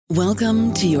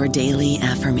Welcome to your daily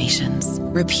affirmations.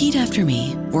 Repeat after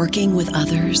me. Working with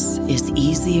others is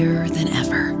easier than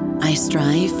ever. I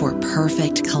strive for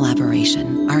perfect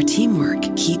collaboration. Our teamwork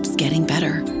keeps getting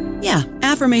better. Yeah,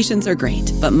 affirmations are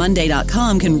great, but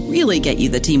Monday.com can really get you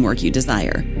the teamwork you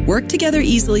desire. Work together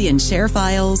easily and share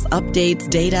files, updates,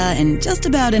 data, and just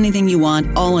about anything you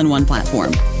want all in one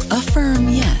platform. Affirm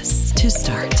yes to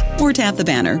start, or tap the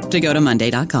banner to go to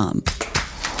Monday.com.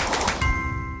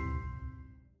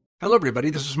 Hello, everybody.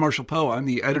 This is Marshall Poe. I'm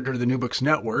the editor of the New Books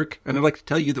Network, and I'd like to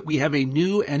tell you that we have a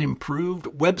new and improved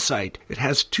website. It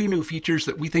has 2 new features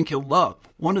that we think you'll love.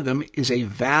 One of them is a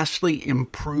vastly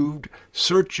improved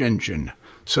search engine,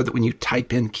 so that when you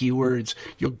type in keywords,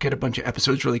 you'll get a bunch of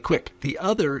episodes really quick. The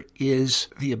other is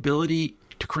the ability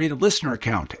to create a listener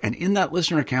account, and in that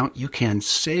listener account, you can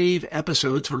save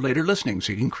episodes for later listening,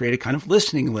 so you can create a kind of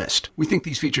listening list. We think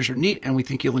these features are neat, and we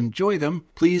think you'll enjoy them.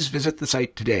 Please visit the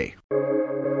site today.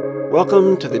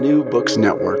 Welcome to the New Books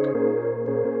Network.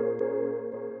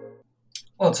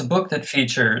 Well, it's a book that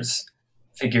features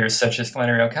figures such as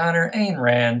Flannery O'Connor, Ayn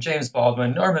Rand, James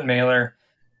Baldwin, Norman Mailer,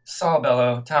 Saul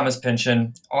Bellow, Thomas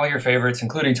Pynchon, all your favorites,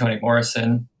 including Toni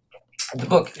Morrison. The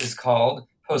book is called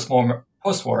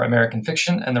Postwar American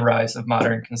Fiction and the Rise of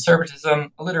Modern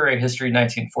Conservatism, A Literary History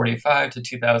 1945 to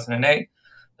 2008.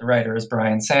 The writer is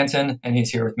Bryan Santin, and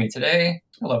he's here with me today.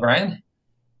 Hello, Bryan.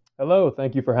 Hello,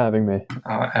 thank you for having me.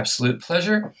 Absolute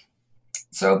pleasure.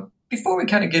 So before we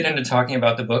kind of get into talking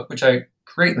about the book, which I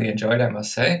greatly enjoyed, I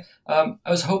must say, I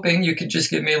was hoping you could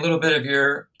just give me a little bit of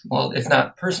your, well, if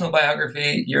not personal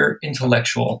biography, your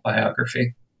intellectual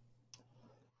biography.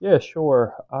 Yeah,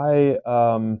 sure. I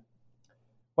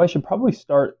should probably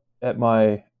start at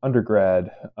my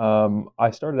undergrad. I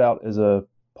started out as a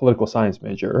political science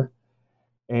major,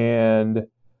 and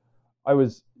I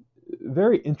was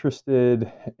very interested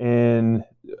in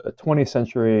 20th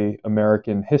century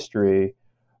American history.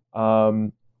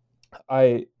 As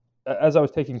I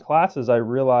was taking classes, I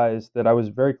realized that I was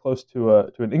very close to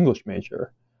an English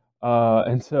major,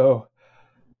 and so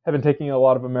I've been taking a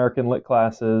lot of American lit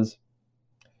classes,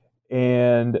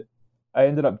 and I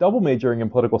ended up double majoring in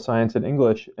political science and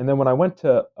English. And then when I went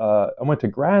to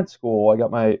grad school, I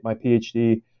got my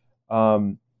PhD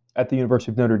at the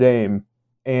University of Notre Dame,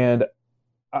 and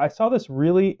I saw this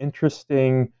really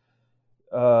interesting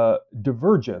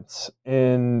divergence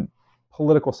in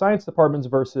political science departments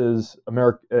versus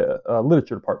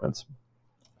literature departments.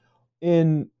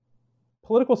 In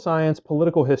political science,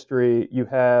 political history, you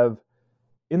have,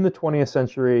 in the 20th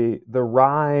century, the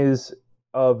rise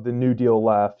of the New Deal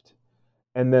left,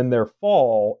 and then their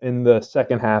fall in the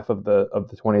second half of the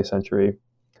 20th century,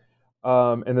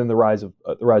 and then the rise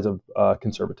of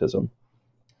conservatism.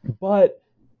 But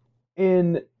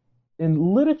in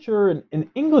literature and in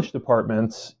English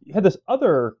departments, you had this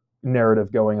other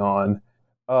narrative going on,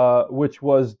 which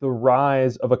was the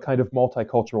rise of a kind of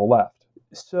multicultural left.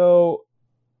 So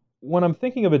when I'm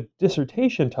thinking of a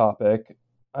dissertation topic,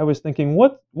 I was thinking,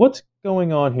 what's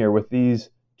going on here with these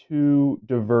 2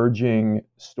 diverging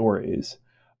stories?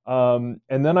 And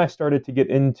then I started to get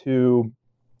into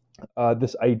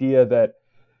this idea that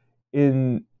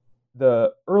in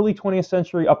the early 20th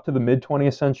century up to the mid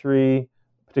 20th century,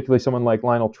 particularly someone like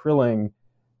Lionel Trilling,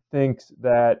 thinks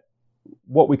that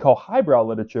what we call highbrow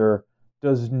literature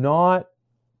does not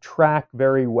track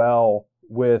very well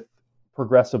with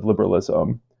progressive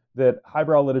liberalism, that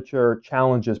highbrow literature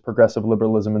challenges progressive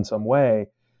liberalism in some way.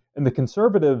 And the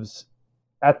conservatives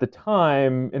at the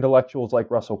time, intellectuals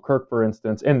like Russell Kirk, for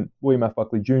instance, and William F.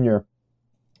 Buckley Jr.,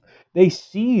 they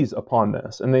seize upon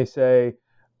this and they say,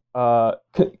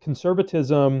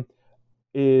 conservatism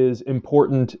is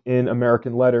important in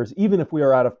American letters, even if we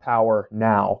are out of power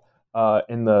now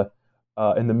in the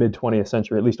mid 20th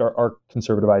century, at least our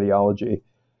conservative ideology.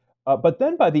 But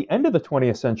then by the end of the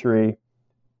 20th century,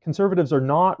 conservatives are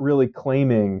not really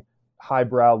claiming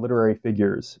highbrow literary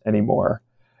figures anymore.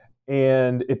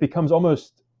 And it becomes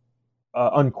almost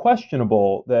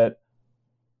unquestionable that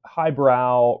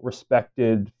highbrow,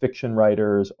 respected fiction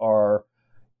writers are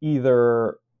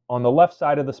either on the left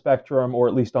side of the spectrum or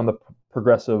at least on the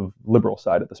progressive liberal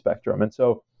side of the spectrum. And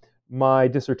so my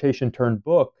dissertation turned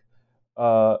book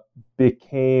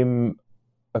became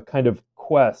a kind of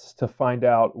quest to find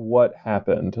out what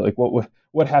happened, like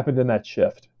what happened in that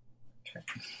shift.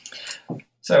 Okay.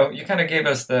 So you kind of gave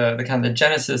us the kind of the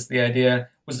genesis, the idea.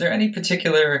 Was there any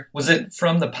particular, was it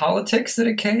from the politics that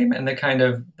it came and the kind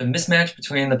of the mismatch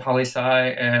between the poli-sci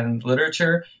and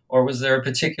literature? Or was there a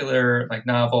particular like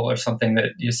novel or something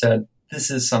that you said,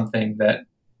 this is something that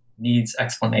needs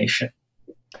explanation?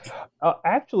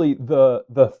 Actually,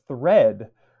 the thread,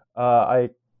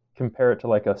 I compare it to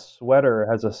like a sweater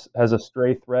has a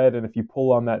stray thread, and if you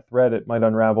pull on that thread, it might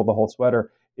unravel the whole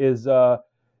sweater. Is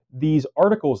these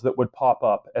articles that would pop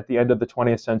up at the end of the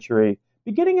 20th century,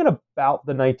 beginning in about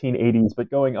the 1980s, but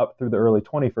going up through the early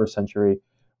 21st century,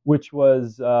 which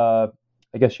was, I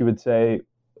guess you would say,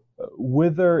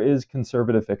 whither is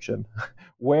conservative fiction?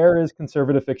 Where is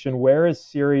conservative fiction?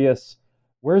 Where's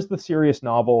the serious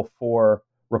novel for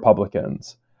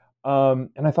Republicans?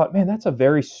 And I thought, man, that's a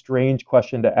very strange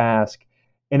question to ask.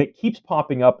 And it keeps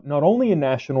popping up not only in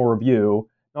National Review,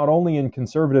 not only in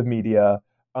conservative media,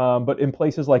 but in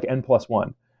places like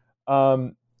N+1.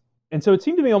 And so it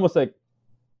seemed to me almost like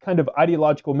kind of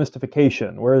ideological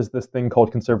mystification. Where is this thing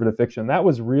called conservative fiction? That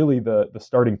was really the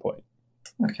starting point.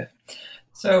 Okay.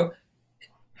 So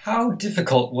how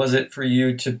difficult was it for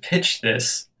you to pitch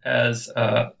this as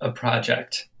a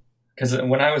project? Because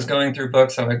when I was going through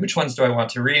books, I'm like, which ones do I want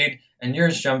to read? And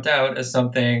yours jumped out as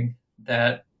something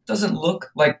that doesn't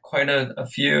look like quite a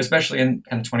few, especially in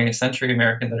kind of 20th century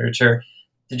American literature.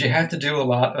 Did you have to do a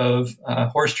lot of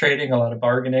horse trading, a lot of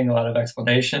bargaining, a lot of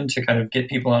explanation to kind of get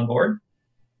people on board?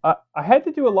 I had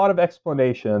to do a lot of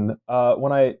explanation.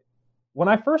 When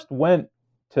I first went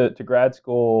to grad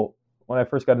school, when I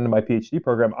first got into my PhD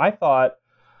program, I thought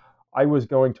I was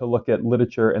going to look at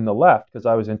literature in the left because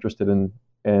I was interested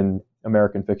in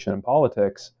American fiction and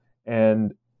politics.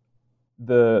 And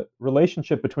the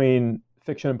relationship between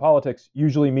fiction and politics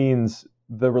usually means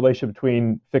the relationship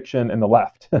between fiction and the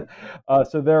left.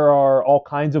 So there are all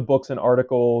kinds of books and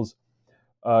articles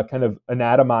kind of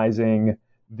anatomizing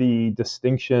the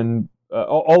distinction,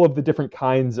 all of the different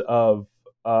kinds of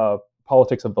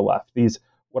politics of the left, these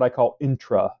what I call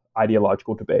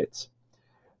intra-ideological debates.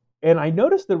 And I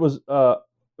noticed that it was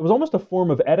almost a form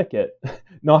of etiquette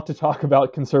not to talk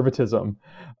about conservatism.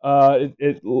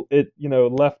 It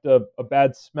left a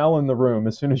bad smell in the room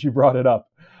as soon as you brought it up.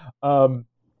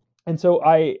 And so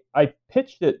I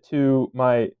pitched it to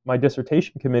my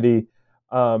dissertation committee,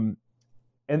 and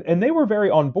they were very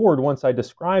on board once I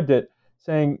described it,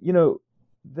 saying,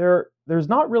 there's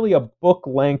not really a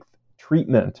book-length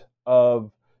treatment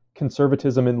of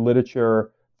conservatism in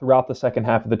literature throughout the second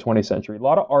half of the 20th century. A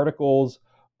lot of articles,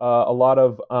 a lot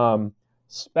of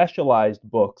specialized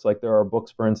books, like there are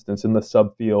books, for instance, in the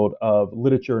subfield of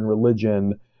literature and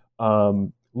religion,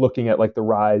 looking at like the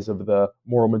rise of the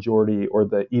moral majority or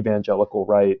the evangelical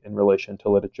right in relation to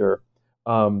literature,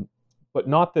 but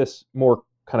not this more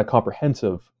kind of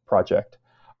comprehensive project.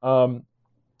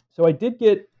 So I did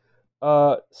get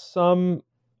some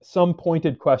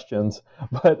pointed questions,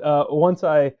 but once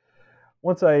I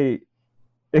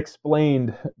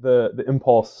explained the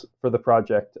impulse for the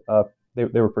project, they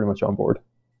were pretty much on board.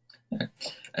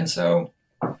 And so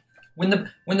when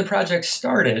the project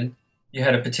started, you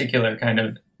had a particular kind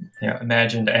of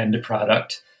imagined end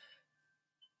product.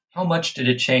 How much did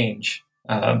it change?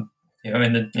 In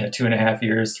the 2.5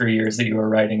 years, 3 years that you were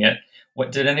writing it,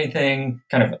 what did anything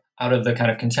kind of out of the kind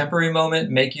of contemporary moment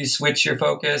make you switch your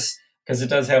focus? Because it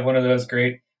does have one of those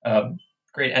great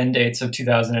end dates of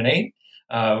 2008,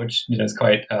 which is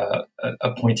quite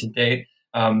a pointed date.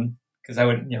 Because I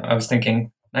was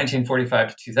thinking 1945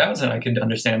 to 2000, I could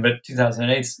understand, but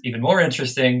 2008 is even more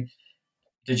interesting.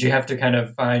 Did you have to kind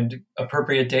of find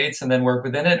appropriate dates and then work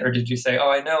within it? Or did you say,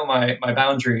 I know my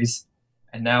boundaries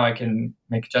and now I can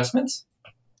make adjustments?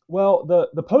 Well,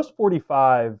 the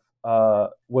post-45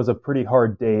 was a pretty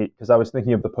hard date because I was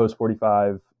thinking of the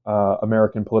post-45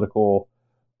 American political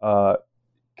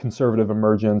conservative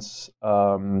emergence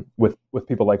with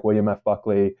people like William F.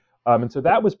 Buckley. And so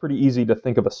that was pretty easy to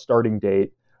think of a starting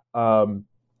date.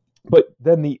 But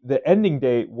then the ending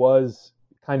date was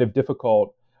kind of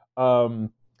difficult.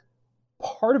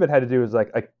 Part of it had to do with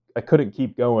like I couldn't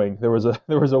keep going. There was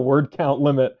a word count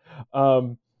limit.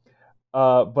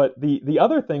 But the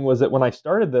other thing was that when I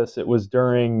started this, it was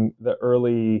during the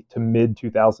early to mid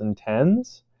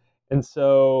 2010s, and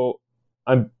so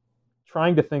I'm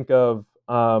trying to think of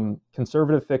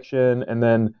conservative fiction and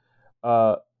then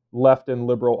left and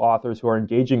liberal authors who are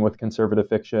engaging with conservative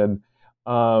fiction,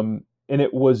 and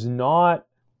it was not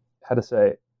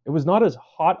it was not as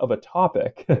hot of a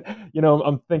topic.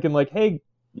 I'm thinking like, hey,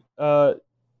 can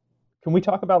we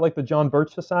talk about like the John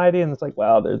Birch Society? And it's like,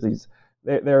 well,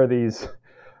 there are these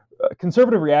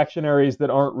conservative reactionaries that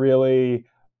aren't really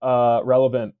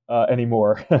relevant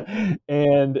anymore.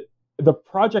 And the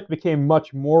project became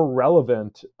much more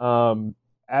relevant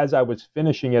as I was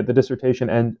finishing it, the dissertation,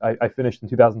 and I finished in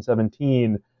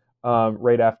 2017,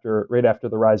 right after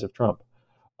the rise of Trump.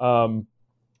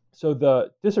 So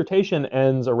the dissertation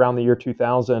ends around the year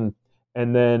 2000,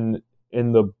 and then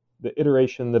in the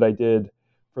iteration that I did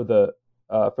for the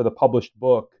published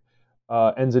book,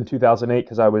 ends in 2008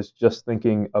 because I was just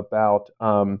thinking about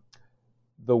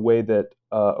the way that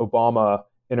Obama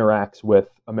interacts with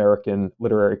American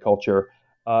literary culture.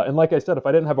 And like I said, if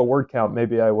I didn't have a word count,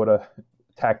 maybe I would have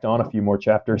tacked on a few more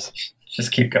chapters.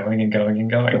 Just keep going and going and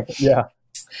going. Yeah.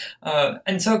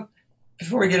 And so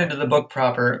before we get into the book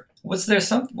proper, what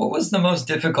was the most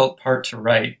difficult part to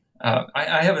write?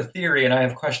 I have a theory and I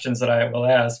have questions that I will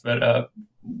ask, but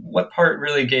what part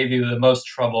really gave you the most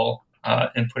trouble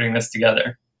in putting this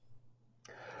together?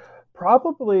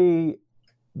 Probably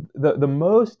the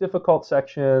most difficult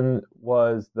section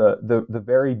was the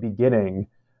very beginning,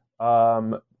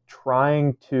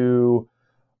 trying to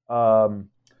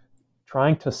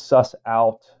suss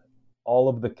out all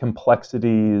of the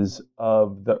complexities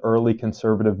of the early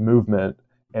conservative movement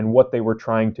and what they were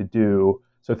trying to do.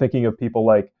 So thinking of people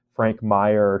like Frank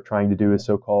Meyer trying to do his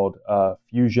so-called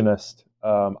fusionist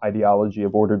ideology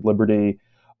of ordered liberty,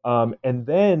 and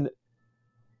then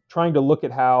trying to look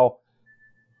at how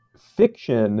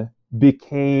fiction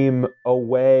became a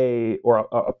way or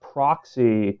a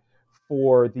proxy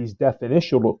for these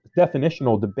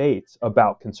definitional debates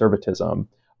about conservatism.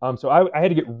 So I had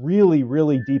to get really,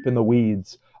 really deep in the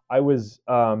weeds. I was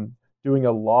doing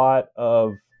a lot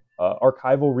of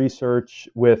archival research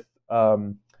with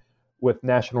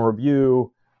National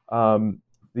Review. The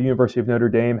University of Notre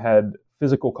Dame had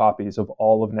physical copies of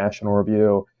all of National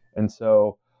Review, and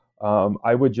so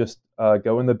I would just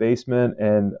go in the basement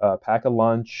and pack a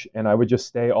lunch, and I would just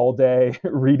stay all day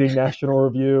reading National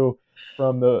Review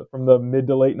from the mid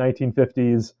to late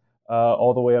 1950s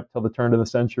all the way up till the turn of the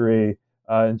century,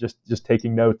 and just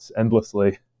taking notes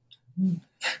endlessly.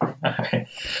 All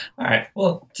right.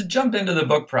 Well, to jump into the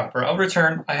book proper, I'll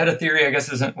return. I had a theory, I guess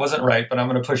wasn't right, but I'm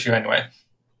going to push you anyway.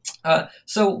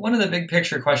 So one of the big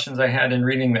picture questions I had in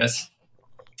reading this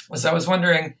was I was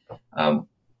wondering,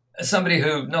 as somebody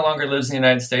who no longer lives in the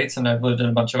United States, and I've lived in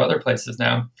a bunch of other places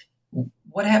now,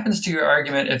 what happens to your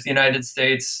argument if the United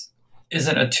States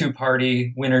isn't a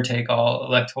two-party winner-take-all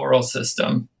electoral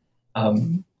system?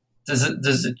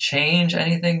 Does it change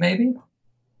anything, maybe?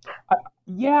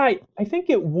 Yeah, I think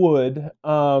it would. It's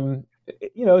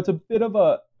a bit of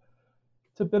a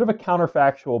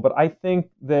counterfactual, but I think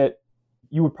that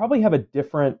you would probably have a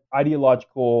different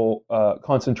ideological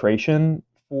concentration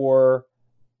for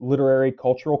literary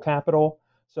cultural capital.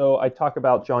 So I talk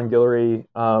about John Guillory.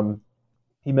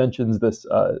 He mentions this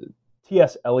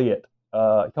T.S. Eliot.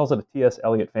 He calls it a T.S.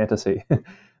 Eliot fantasy,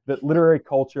 that literary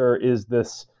culture is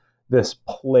this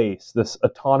place, this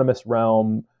autonomous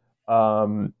realm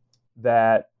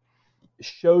that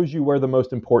shows you where the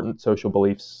most important social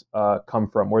beliefs come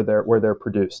from, where they're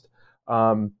produced.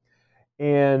 And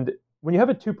when you have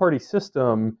a two-party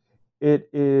system, it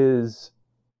is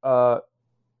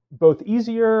both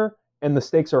easier and the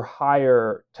stakes are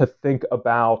higher to think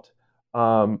about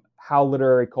how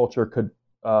literary culture could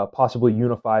possibly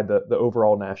unify the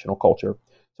overall national culture.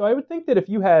 So I would think that if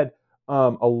you had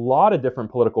a lot of different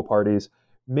political parties,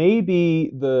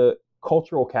 maybe the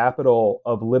cultural capital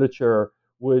of literature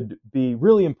would be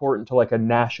really important to like a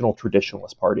national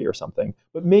traditionalist party or something,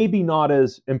 but maybe not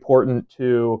as important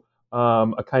to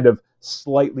a kind of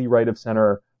slightly right of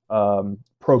center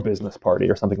pro-business party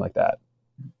or something like that.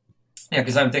 Yeah,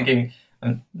 because I'm thinking,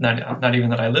 not even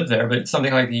that I live there, but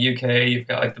something like the UK, you've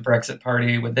got like the Brexit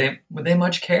Party. Would they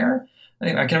much care?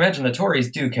 I can imagine the Tories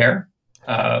do care.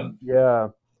 Yeah.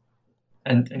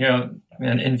 And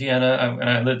in Vienna, when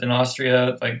I lived in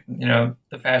Austria,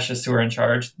 the fascists who were in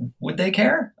charge, would they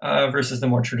care? Versus the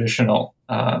more traditional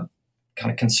kind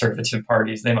of conservative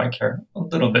parties, they might care a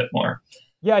little bit more.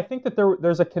 Yeah, I think that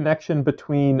there's a connection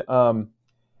between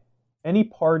any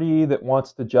party that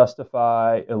wants to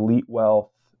justify elite wealth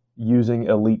using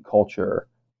elite culture,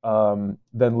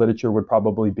 then literature would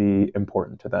probably be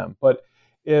important to them. But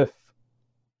if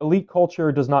elite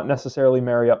culture does not necessarily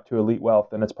marry up to elite wealth,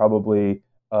 then it's probably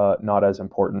not as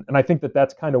important. And I think that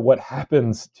that's kind of what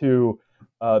happens to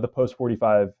the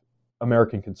post-45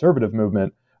 American conservative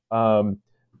movement.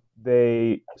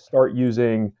 They start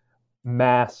using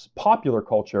mass popular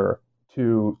culture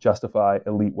to justify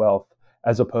elite wealth,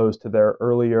 as opposed to their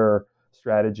earlier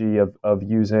strategy of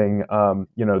using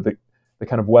the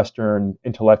kind of Western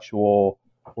intellectual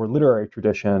or literary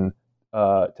tradition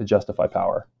to justify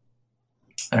power.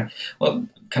 All right. Well,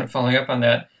 kind of following up on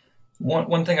that,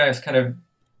 one thing I was kind of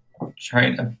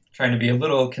trying to be a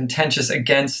little contentious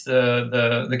against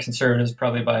the conservatives,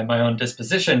 probably by my own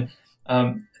disposition,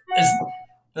 is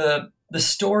the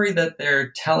story that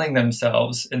they're telling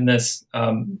themselves in this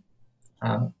kind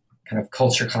of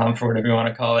culture conf, or whatever you want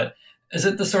to call it. Is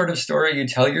it the sort of story you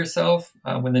tell yourself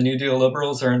when the New Deal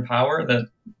liberals are in power, that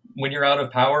when you're out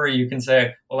of power, you can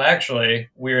say, well, actually,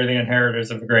 we're the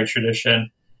inheritors of a great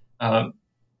tradition.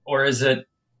 Or is it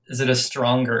a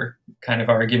stronger kind of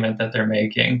argument that they're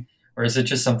making? Or is it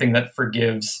just something that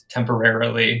forgives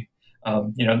temporarily?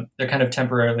 They're kind of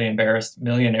temporarily embarrassed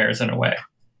millionaires in a way.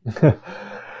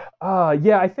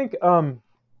 Yeah, I think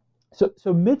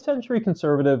so mid-century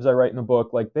conservatives, I write in the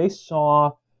book, like they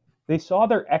saw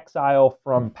their exile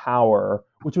from power,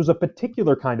 which was a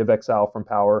particular kind of exile from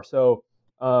power. So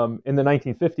in the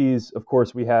 1950s, of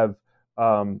course, we have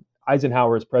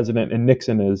Eisenhower as president and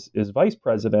Nixon is vice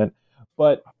president,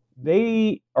 but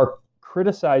they are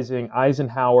criticizing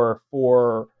Eisenhower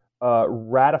for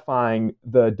ratifying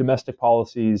the domestic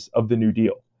policies of the New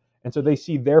Deal. And so they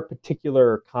see their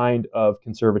particular kind of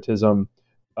conservatism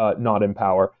not in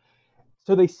power.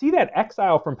 So they see that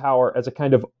exile from power as a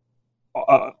kind of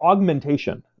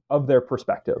augmentation of their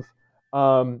perspective.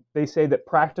 They say that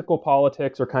practical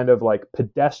politics are kind of like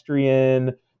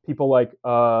pedestrian. People like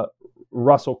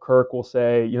Russell Kirk will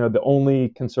say, the only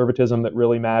conservatism that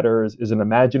really matters is an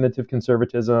imaginative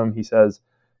conservatism. He says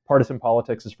partisan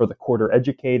politics is for the quarter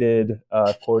educated,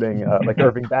 quoting like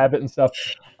Irving Babbitt and stuff.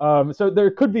 So there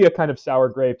could be a kind of sour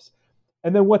grapes.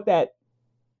 And then what that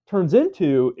turns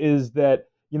into is that,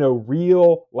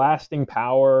 real lasting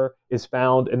power is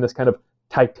found in this kind of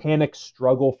titanic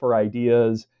struggle for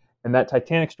ideas. And that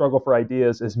titanic struggle for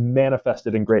ideas is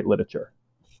manifested in great literature.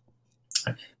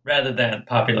 Rather than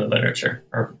popular literature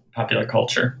or popular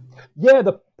culture. Yeah,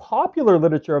 the popular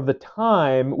literature of the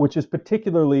time, which is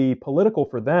particularly political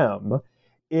for them,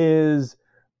 is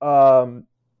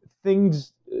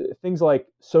things like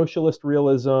socialist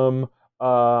realism,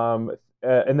 and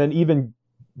then even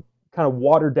kind of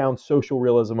watered down social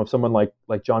realism of someone like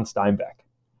John Steinbeck.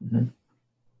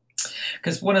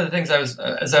 Because one of the things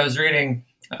as I was reading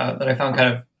that I found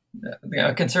kind of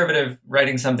a conservative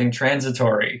writing something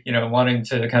transitory, wanting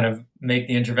to kind of make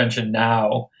the intervention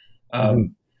now.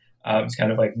 It's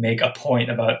kind of like make a point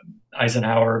about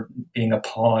Eisenhower being a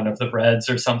pawn of the Reds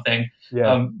or something.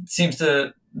 Yeah. Seems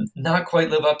to not quite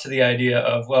live up to the idea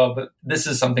of, well, but this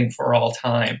is something for all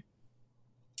time.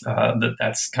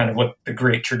 That's kind of what the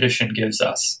great tradition gives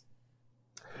us.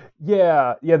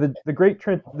 Yeah. The great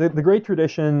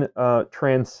tradition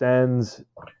transcends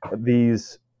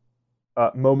these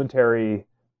momentary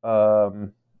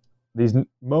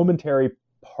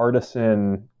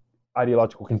partisan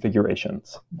ideological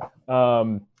configurations,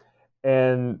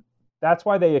 and that's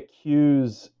why they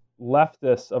accuse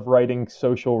leftists of writing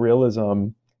social realism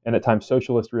and at times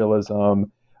socialist realism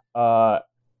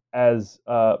as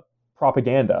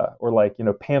propaganda or like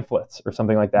pamphlets or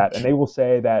something like that. And they will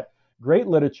say that great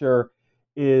literature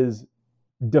is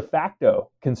de facto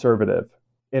conservative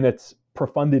in its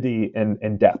profundity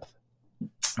and depth.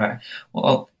 All right.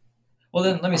 Well,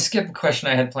 then let me skip a question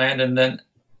I had planned, and then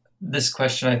this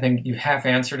question, I think you half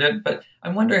answered it, but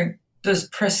I'm wondering, does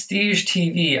prestige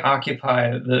TV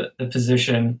occupy the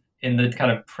position in the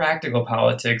kind of practical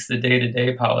politics, the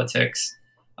day-to-day politics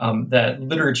that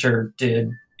literature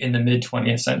did in the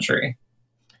mid-20th century?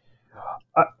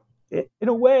 In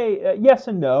a way, yes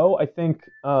and no. I think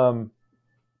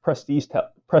prestige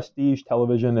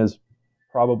television is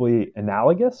probably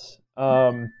analogous.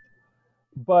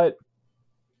 But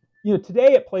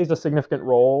today it plays a significant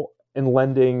role in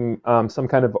lending some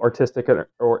kind of artistic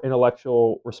or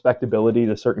intellectual respectability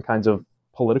to certain kinds of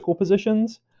political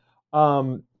positions.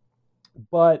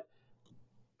 But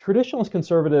traditionalist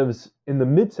conservatives in the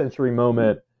mid-century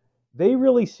moment, they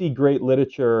really see great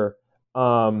literature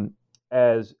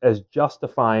as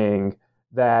justifying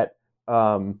that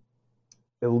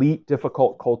elite,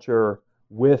 difficult culture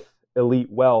with elite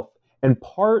wealth. And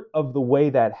part of the way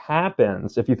that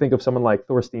happens, if you think of someone like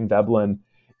Thorstein Veblen,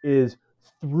 is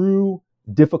through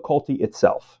difficulty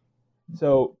itself.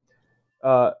 So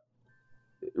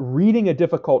reading a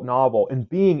difficult novel and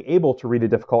being able to read a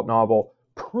difficult novel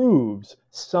proves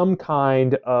some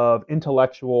kind of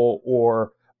intellectual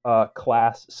or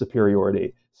class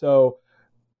superiority. So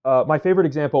my favorite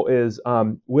example is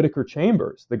Whittaker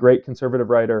Chambers, the great conservative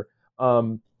writer,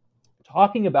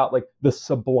 talking about like the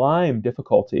sublime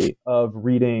difficulty of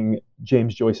reading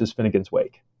James Joyce's Finnegan's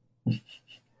Wake.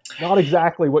 Not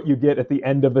exactly what you get at the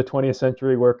end of the 20th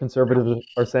century, where conservatives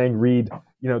are saying read,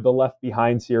 the Left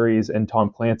Behind series and Tom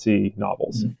Clancy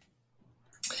novels.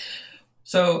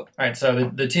 So, all right, so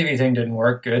the TV thing didn't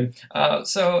work. Good.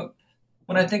 So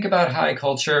when I think about high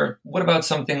culture, what about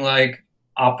something like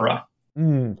opera?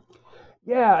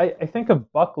 Yeah, I think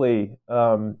of Buckley,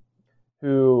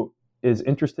 who is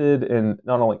interested in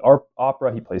not only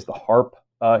opera, he plays the harp.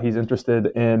 He's interested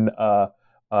in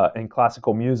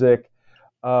classical music.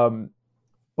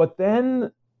 But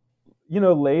then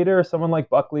later someone like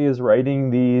Buckley is writing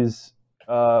these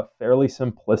fairly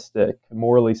simplistic,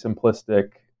 morally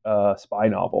simplistic spy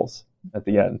novels at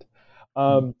the end.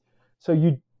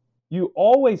 So you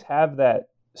always have that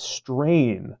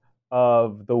strain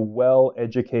of the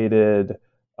well-educated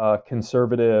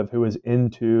conservative who is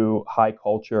into high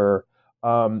culture,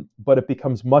 but it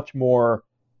becomes much more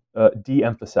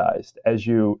de-emphasized as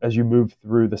you move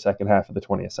through the second half of the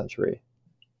 20th century.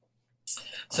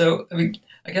 So,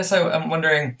 I guess I'm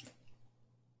wondering,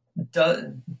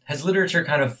 has literature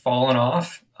kind of fallen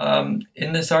off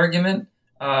in this argument?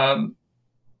 And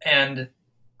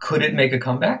could it make a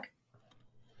comeback?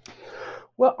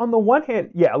 Well, on the one hand,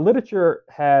 yeah, literature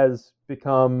has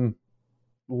become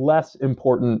less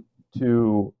important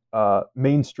to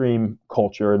mainstream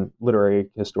culture, and literary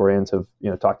historians have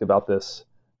talked about this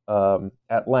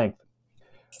at length.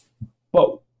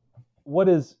 But what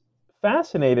is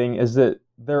fascinating is that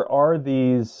there are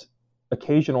these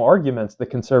occasional arguments that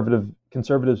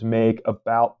conservatives make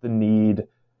about the need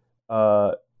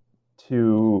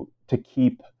to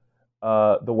keep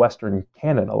the Western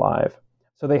canon alive.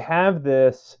 So they have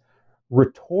this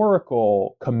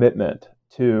rhetorical commitment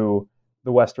to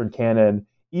the Western canon,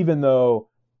 even though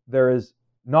there is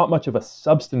not much of a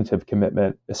substantive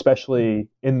commitment, especially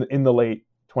in the late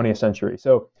 20th century.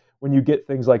 So when you get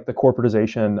things like the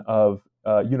corporatization of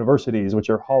universities, which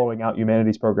are hollowing out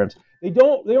humanities programs, they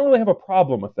don't really have a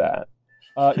problem with that,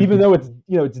 even though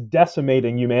it's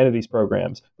decimating humanities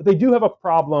programs. But they do have a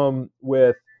problem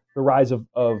with the rise of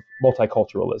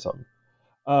multiculturalism.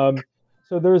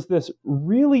 So there's this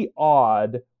really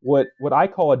odd, what I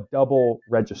call a double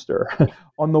register.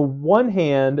 On the one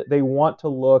hand, they want to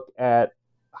look at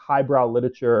highbrow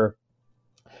literature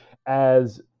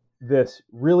as this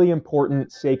really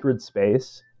important sacred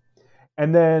space.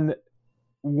 And then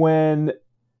when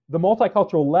the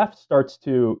multicultural left starts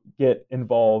to get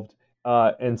involved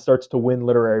and starts to win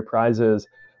literary prizes,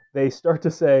 they start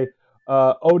to say,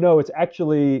 oh no, it's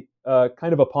actually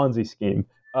kind of a Ponzi scheme.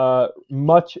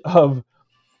 Much of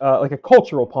like a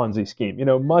cultural Ponzi scheme.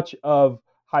 Much of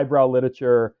highbrow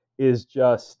literature is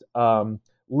just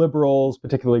liberals,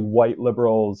 particularly white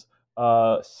liberals,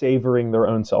 savoring their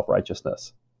own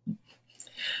self-righteousness.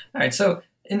 All right. So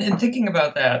in thinking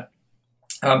about that,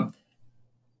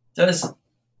 does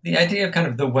the idea of kind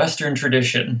of the Western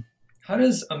tradition, how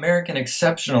does American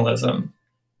exceptionalism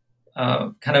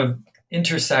kind of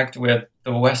intersect with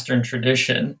the Western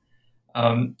tradition?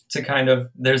 To kind of,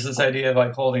 there's this idea of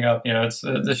like holding up, it's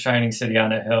the shining city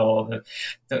on a hill,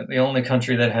 the only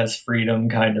country that has freedom.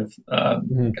 Kind of,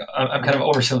 I'm kind of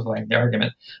oversimplifying the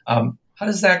argument. How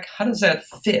does that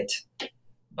fit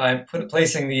by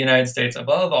placing the United States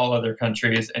above all other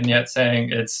countries, and yet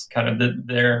saying it's kind of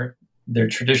their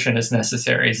tradition is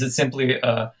necessary? Is it simply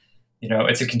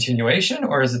it's a continuation,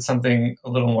 or is it something a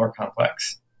little more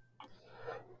complex?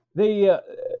 They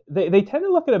tend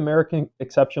to look at American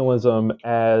exceptionalism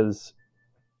as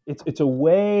it's a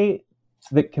way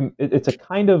that it's a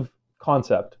kind of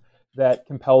concept that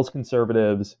compels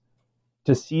conservatives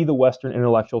to see the Western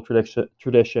intellectual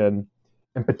tradition,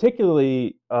 and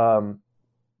particularly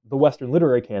the Western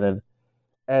literary canon,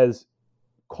 as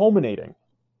culminating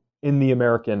in the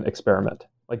American experiment.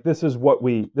 Like this is what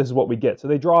we get. So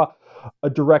they draw a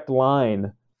direct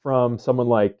line from someone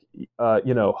like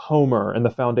Homer and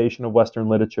the foundation of Western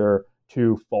literature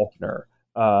to Faulkner,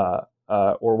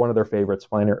 or one of their favorites,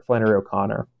 Flannery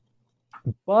O'Connor.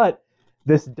 But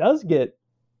this does get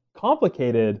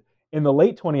complicated in the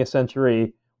late 20th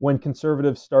century when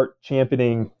conservatives start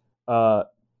championing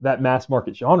that mass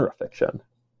market genre fiction.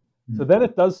 So then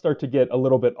it does start to get a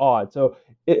little bit odd. So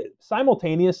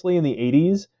simultaneously in the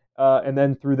 80s and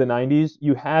then through the 90s,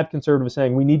 you have conservatives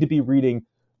saying we need to be reading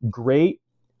great,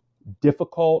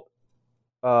 difficult,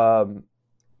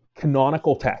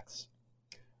 canonical texts.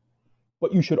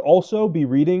 But you should also be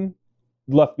reading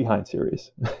Left Behind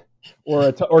series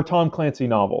or Tom Clancy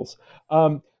novels.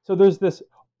 So there's this,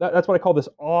 that's what I call this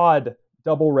odd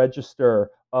double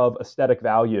register of aesthetic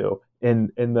value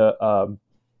in the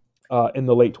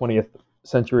late 20th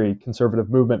century conservative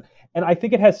movement. And I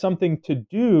think it has something to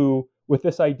do with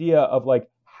this idea of like,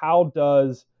 how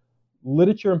does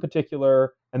literature in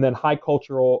particular, and then high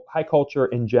culture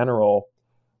in general,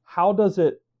 how does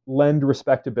it lend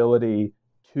respectability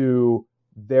to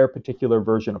their particular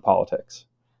version of politics?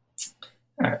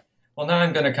 All right. Well, now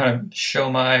I'm going to kind of show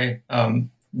my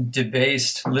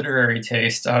debased literary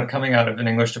taste coming out of an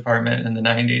English department in the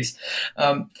 90s.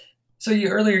 So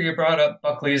earlier you brought up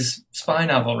Buckley's spy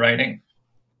novel writing,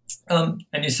 and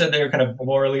you said they were kind of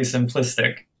morally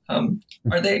simplistic.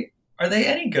 Are they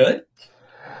any good?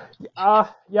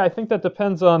 Yeah, I think that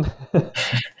depends on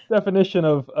definition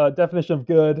of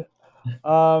good.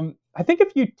 I think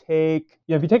if you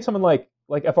take someone like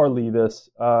F.R. Leavis,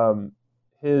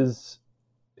 his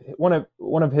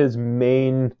one of his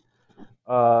main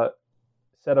uh,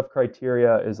 set of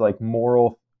criteria is like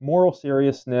moral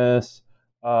seriousness,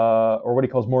 or what he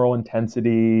calls moral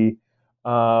intensity,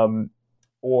 um,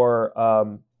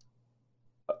 or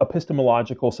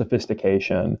epistemological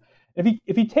sophistication.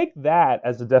 If you take that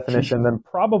as a definition, then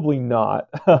probably not.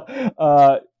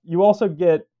 You also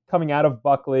get, coming out of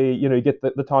Buckley, you get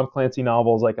the Tom Clancy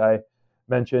novels, like I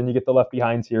mentioned. You get the Left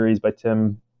Behind series by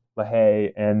Tim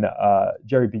LaHaye and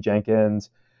Jerry B. Jenkins.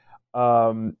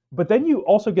 But then you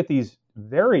also get these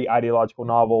very ideological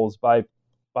novels by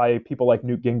people like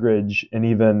Newt Gingrich and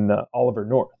even Oliver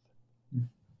North.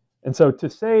 And so to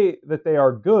say that they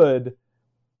are good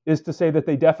is to say that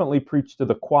they definitely preach to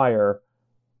the choir,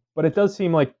 but it does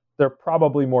seem like they're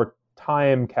probably more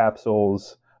time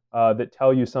capsules that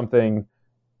tell you something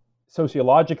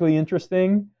sociologically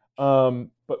interesting, but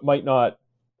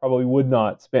probably would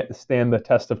not stand the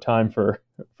test of time for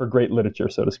great literature,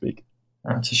 so to speak.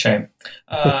 Oh, it's a shame.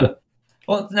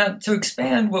 Well, now to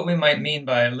expand what we might mean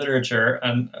by literature,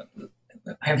 I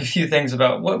have a few things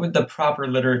about what would the proper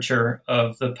literature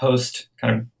of the post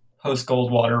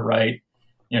Goldwater right.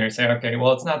 You say, okay,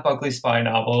 well, it's not Buckley spy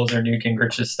novels or Newt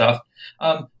Gingrich's stuff.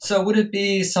 So would it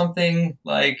be something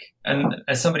like, and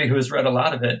as somebody who has read a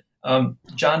lot of it,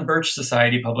 John Birch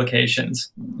Society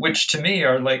publications, which to me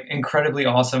are like incredibly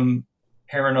awesome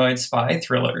paranoid spy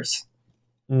thrillers.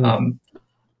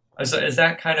 Is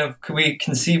that kind of, could we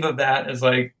conceive of that as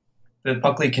like that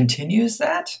Buckley continues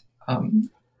that?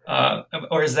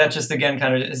 Or is that just, again,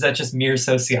 is that just mere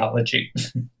sociology?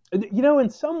 In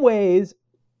some ways,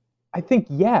 I think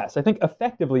yes. I think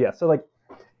effectively yes. So like,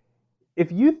 if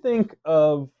you think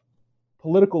of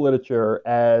political literature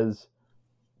as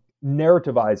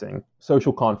narrativizing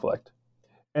social conflict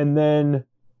and then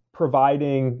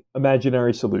providing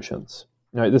imaginary solutions,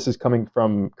 this is coming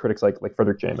from critics like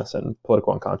Frederick Jameson,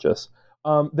 Political Unconscious.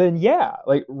 Then yeah,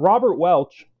 like Robert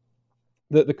Welch,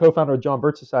 the co-founder of John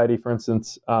Birch Society, for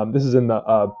instance. This is in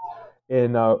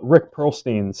Rick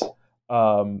Perlstein's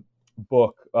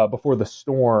book, Before the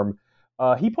Storm.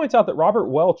 He points out that Robert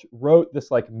Welch wrote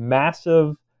this like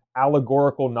massive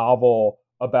allegorical novel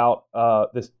about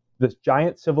this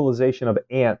giant civilization of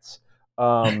ants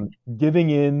giving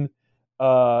in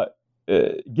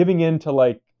to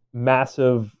like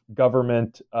massive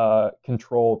government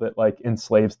control that like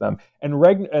enslaves them. And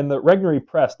the Regnery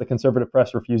Press, the conservative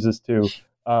press, refuses to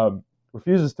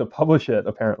publish it,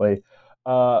 apparently.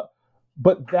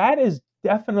 But that is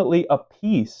definitely a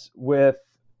piece with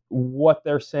what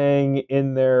they're saying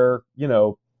in their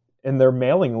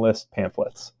mailing list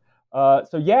pamphlets.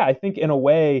 So yeah, I think in a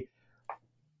way,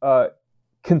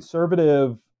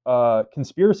 conservative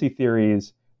conspiracy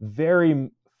theories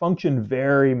function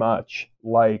very much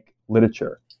like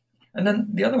literature. And then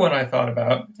the other one I thought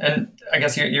about, and I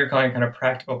guess you're calling kind of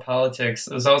practical politics,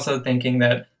 I was also thinking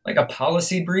that like a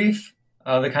policy brief,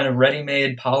 the kind of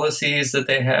ready-made policies that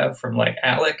they have from like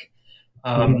ALEC,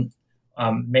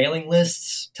 mailing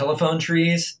lists, telephone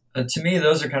trees. To me,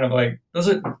 those are kind of like,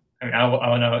 I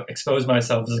want to expose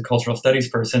myself as a cultural studies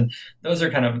person. Those are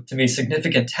kind of, to me,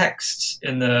 significant texts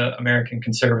in the American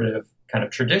conservative kind of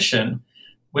tradition.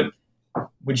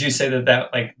 Would you say that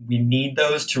like we need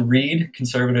those to read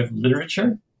conservative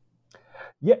literature?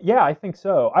 Yeah, I think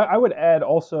so. I would add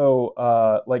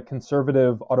also like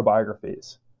conservative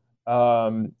autobiographies.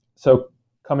 So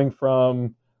coming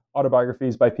from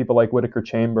autobiographies by people like Whittaker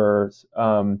Chambers,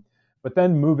 but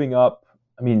then moving up.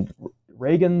 I mean,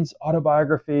 Reagan's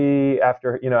autobiography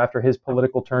after his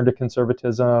political turn to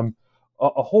conservatism,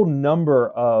 a whole number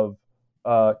of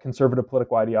conservative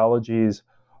political ideologies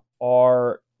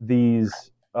are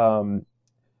these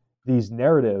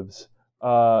narratives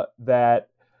that,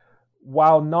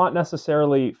 while not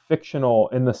necessarily fictional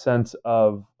in the sense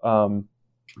of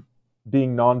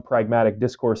being non-pragmatic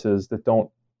discourses that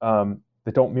don't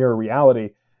mirror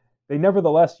reality, they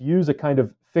nevertheless use a kind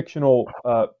of fictional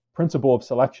principle of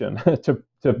selection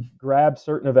to grab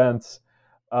certain events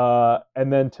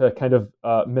and then to kind of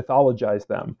mythologize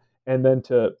them, and then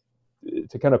to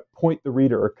kind of point the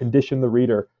reader or condition the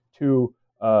reader to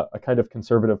a kind of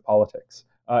conservative politics.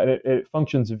 And it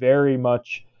functions very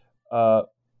much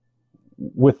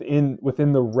within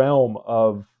the realm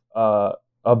of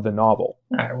of the novel.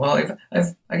 All right. Well,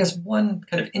 I've I guess one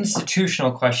kind of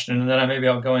institutional question, and then maybe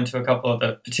I'll go into a couple of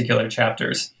the particular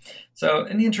chapters. So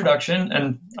in the introduction,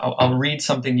 and I'll read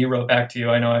something you wrote back to you.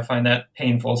 I know I find that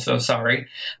painful, so sorry.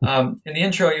 In the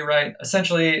intro, you write,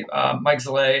 essentially, Mike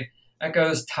Zalay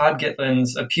echoes Todd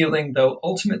Gitlin's appealing, though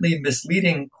ultimately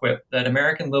misleading, quip that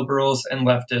American liberals and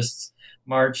leftists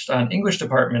marched on English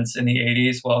departments in the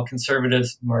 80s while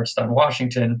conservatives marched on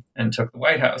Washington and took the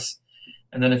White House.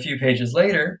 And then a few pages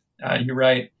later, you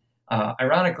write,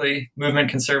 ironically, movement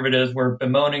conservatives were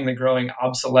bemoaning the growing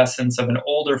obsolescence of an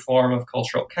older form of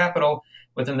cultural capital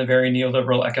within the very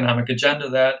neoliberal economic agenda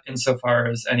that, insofar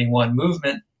as any one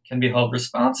movement can be held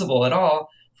responsible at all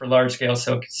for large-scale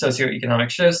socioeconomic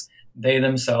shifts, they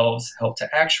themselves help to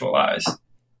actualize.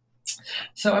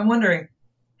 So I'm wondering,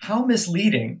 how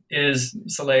misleading is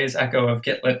Zalay's echo of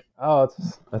Gitlin? Oh,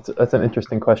 that's an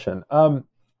interesting question.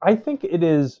 I think it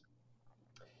is.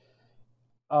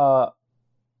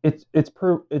 It's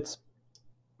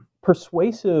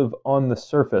persuasive on the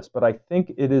surface, but I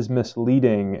think it is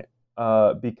misleading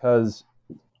because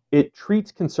it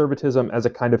treats conservatism as a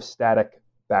kind of static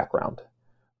background.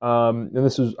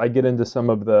 And I get into some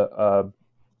of the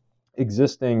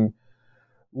existing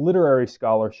literary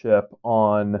scholarship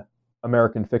on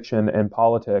American fiction and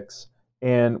politics.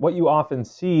 And what you often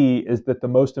see is that the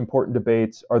most important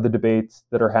debates are the debates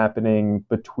that are happening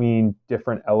between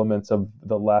different elements of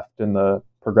the left and the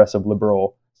progressive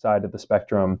liberal side of the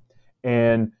spectrum.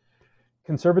 And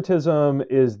conservatism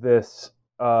is this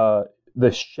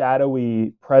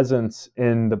shadowy presence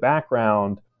in the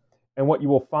background. And what you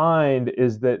will find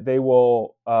is that they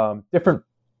will, different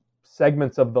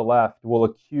segments of the left will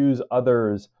accuse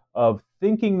others of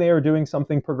thinking they are doing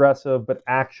something progressive, but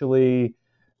actually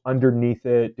underneath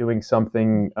it doing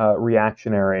something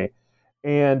reactionary.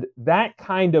 And that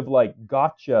kind of like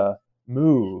gotcha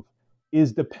move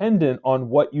is dependent on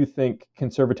what you think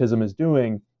conservatism is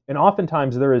doing. And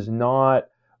oftentimes there is not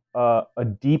a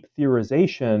deep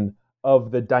theorization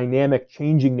of the dynamic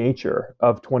changing nature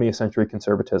of 20th century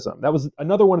conservatism. That was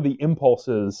another one of the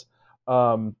impulses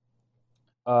or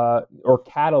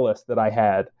catalysts that I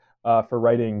had for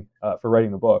writing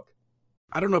the book.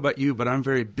 I don't know about you, but I'm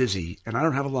very busy and I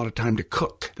don't have a lot of time to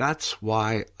cook. That's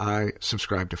why I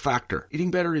subscribe to Factor.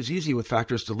 Eating better is easy with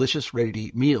Factor's delicious,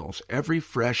 ready-to-eat meals. Every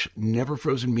fresh, never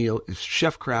frozen meal is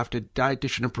chef-crafted,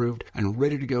 dietitian approved, and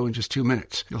ready to go in just 2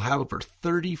 minutes. You'll have over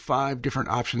 35 different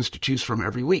options to choose from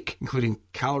every week, including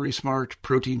Calorie Smart,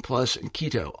 Protein Plus, and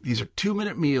Keto. These are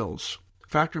 2-minute meals.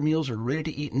 Factor meals are ready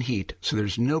to eat and heat, so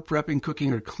there's no prepping,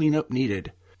 cooking, or cleanup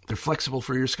needed. They're flexible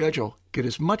for your schedule. Get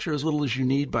as much or as little as you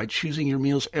need by choosing your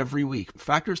meals every week.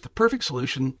 Factor is the perfect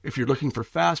solution if you're looking for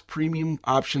fast, premium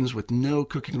options with no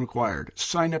cooking required.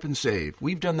 Sign up and save.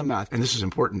 We've done the math, and this is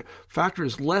important. Factor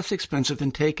is less expensive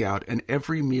than takeout, and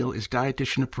every meal is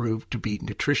dietitian approved to be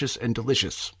nutritious and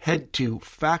delicious. Head to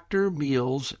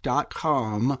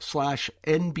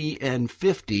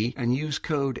factormeals.com/NBN50 and use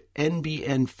code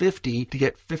NBN50 to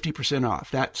get 50%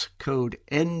 off. That's code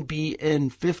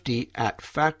NBN50 at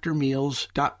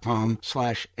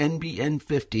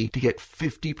factormeals.com/NBN50 to get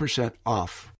 50%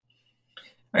 off.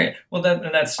 All right. Well,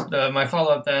 that's my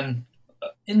follow-up then.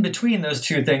 In between those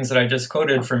two things that I just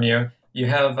quoted from you, you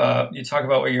have you talk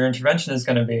about what your intervention is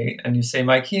going to be, and you say,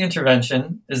 my key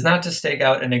intervention is not to stake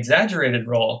out an exaggerated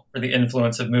role for the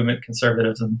influence of movement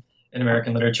conservatism in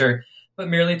American literature, but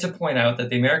merely to point out that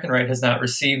the American right has not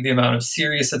received the amount of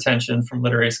serious attention from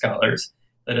literary scholars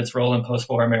that its role in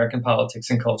post-war American politics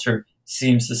and culture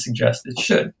seems to suggest it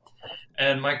should.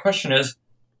 And my question is,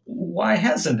 why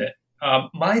hasn't it?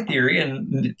 My theory,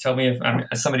 and tell me if I'm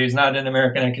as somebody who's not in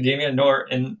American academia nor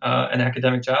in an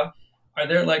academic job, are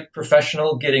there like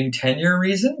professional getting tenure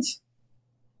reasons?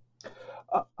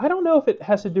 I don't know if it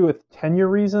has to do with tenure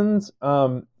reasons.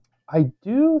 I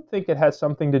do think it has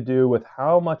something to do with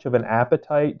how much of an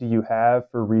appetite do you have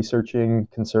for researching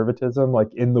conservatism,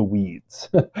 like in the weeds.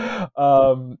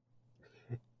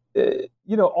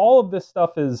 All of this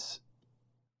stuff is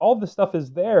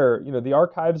there. The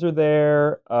archives are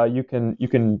there. You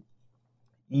can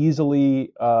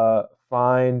easily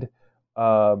find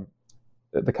the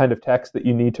kind of text that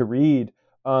you need to read.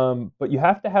 But you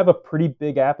have to have a pretty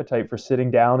big appetite for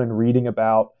sitting down and reading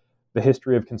about the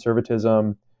history of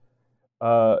conservatism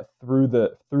through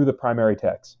the primary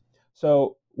text.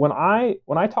 So when I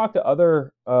talk to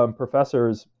other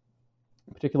professors,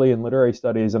 particularly in literary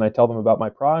studies, and I tell them about my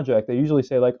project, they usually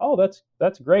say like, "Oh, that's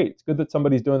great. It's good that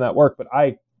somebody's doing that work, but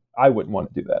I wouldn't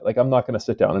want to do that. Like, I'm not going to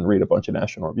sit down and read a bunch of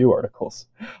National Review articles."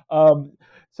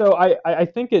 So I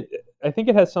think it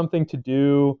has something to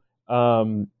do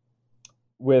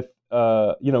with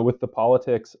with the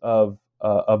politics of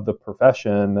the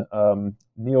profession,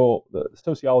 the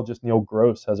sociologist Neil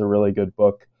Gross has a really good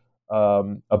book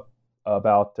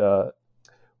about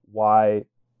why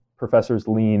professors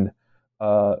lean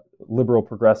liberal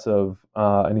progressive,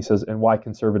 and he says, and why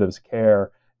conservatives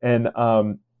care. And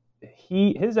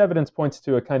his evidence points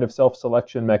to a kind of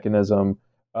self-selection mechanism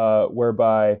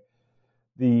whereby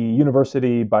the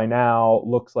university by now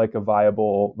looks like a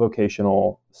viable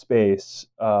vocational space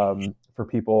for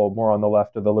people more on the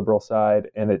left of the liberal side,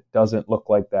 and it doesn't look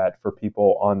like that for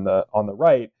people on the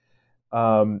right.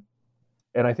 And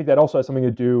I think that also has something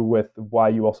to do with why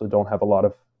you also don't have a lot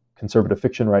of conservative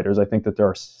fiction writers. I think that there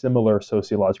are similar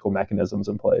sociological mechanisms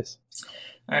in place.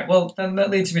 All right. Well, then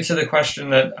that leads me to the question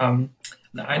that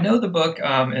I know the book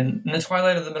in the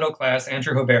Twilight of the Middle Class.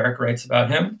 Andrew Hoberic writes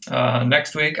about him.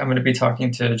 Next week, I'm going to be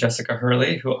talking to Jessica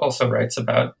Hurley, who also writes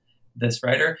about this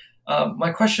writer.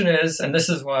 My question is, and this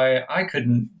is why I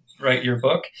couldn't write your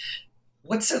book,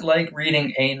 what's it like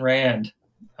reading Ayn Rand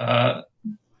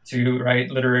to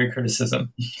write literary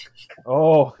criticism?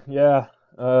 Oh, yeah.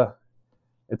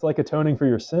 It's like atoning for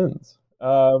your sins.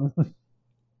 Yeah,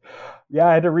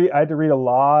 I had to read a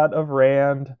lot of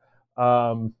Rand,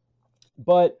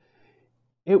 but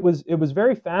it was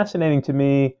very fascinating to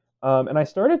me, and I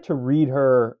started to read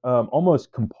her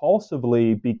almost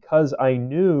compulsively because I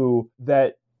knew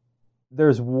that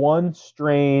there's one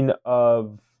strain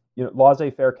of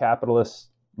laissez-faire capitalist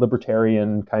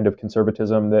libertarian kind of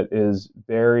conservatism that is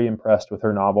very impressed with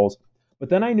her novels. But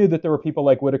then I knew that there were people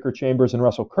like Whittaker Chambers and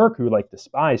Russell Kirk who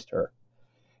despised her.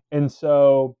 And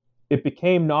so it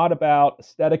became not about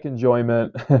aesthetic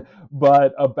enjoyment,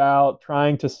 but about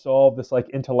trying to solve this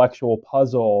intellectual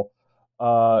puzzle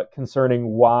concerning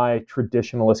why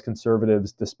traditionalist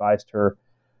conservatives despised her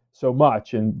so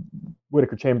much. And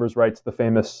Whittaker Chambers writes the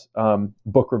famous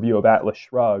book review of Atlas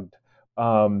Shrugged,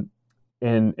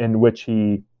 in which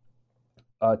he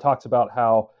talks about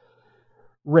how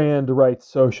Rand writes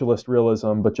socialist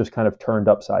realism, but just kind of turned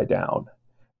upside down.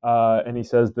 And he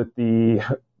says that the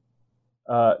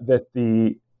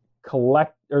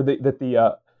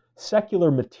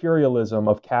secular materialism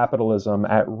of capitalism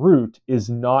at root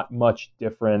is not much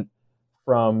different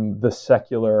from the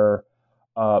secular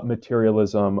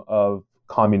materialism of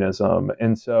communism.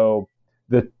 And so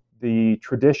the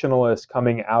traditionalists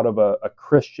coming out of a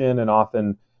Christian and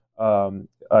often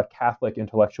a Catholic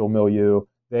intellectual milieu,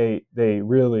 they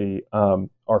really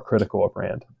are critical of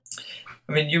Rand.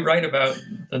 I mean, you write about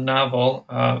the novel,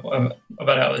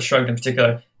 about Atlas Shrugged in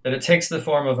particular, that it takes the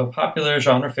form of a popular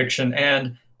genre fiction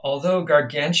and, although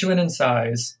gargantuan in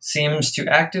size, seems to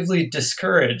actively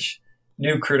discourage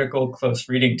new critical close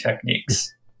reading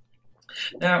techniques.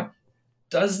 Now,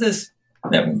 does this,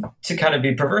 to kind of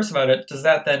be perverse about it, does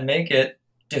that then make it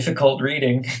difficult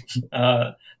reading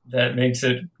that makes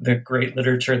it the great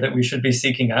literature that we should be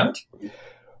seeking out?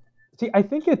 See, I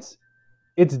think it's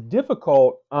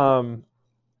difficult,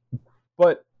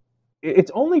 but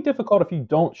it's only difficult if you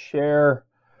don't share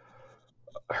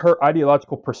her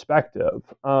ideological perspective.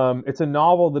 It's a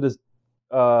novel that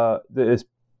is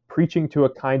preaching to a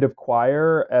kind of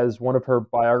choir, as one of her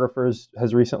biographers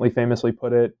has recently famously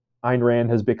put it. Ayn Rand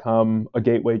has become a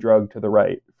gateway drug to the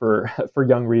right for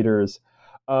young readers,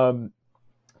 and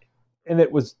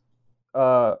it was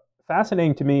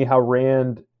fascinating to me how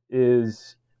Rand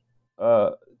is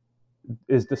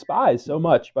despised so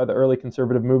much by the early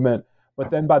conservative movement,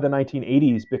 but then by the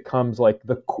 1980s becomes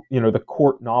the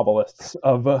court novelists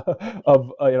of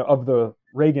the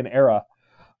Reagan era.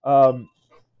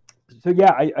 So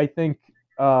yeah, I think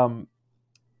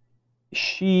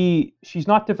she's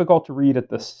not difficult to read at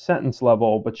the sentence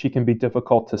level, but she can be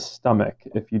difficult to stomach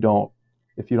if you don't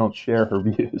share her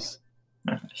views.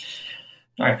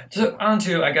 All right, so on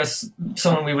to, I guess,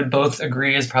 someone we would both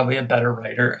agree is probably a better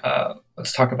writer.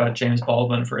 Let's talk about James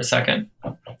Baldwin for a second.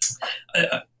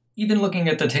 Even looking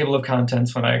at the table of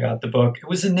contents when I got the book, it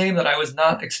was a name that I was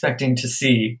not expecting to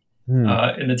see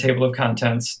in the table of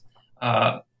contents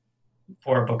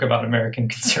for a book about American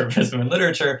conservatism and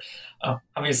literature.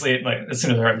 Obviously, as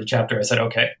soon as I read the chapter, I said,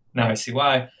 okay, now I see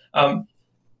why.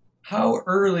 How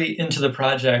early into the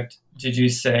project did you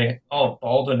say, oh,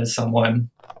 Baldwin is someone,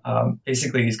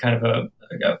 basically he's kind of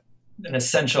an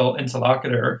essential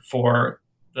interlocutor for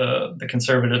the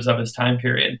conservatives of his time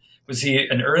period? Was he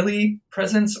an early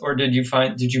presence, or did you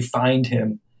find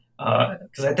him?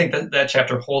 Because I think that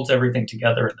chapter holds everything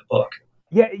together in the book.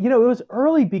 Yeah, it was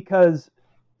early because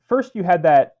first you had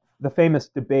the famous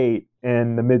debate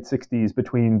in the mid 60s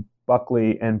between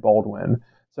Buckley and Baldwin.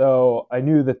 So I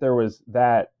knew that there was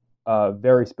that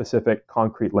very specific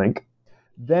concrete link.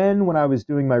 Then when I was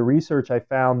doing my research, I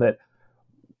found that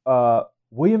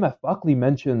William F. Buckley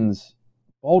mentions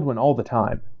Baldwin all the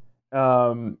time.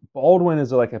 Baldwin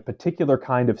is like a particular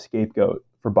kind of scapegoat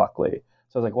for Buckley.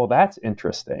 So I was like, well, that's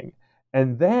interesting.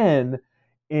 And then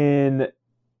in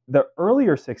the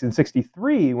earlier in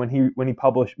 63,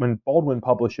 when Baldwin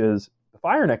publishes The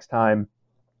Fire Next Time,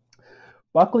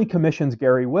 Buckley commissions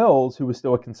Gary Wills, who was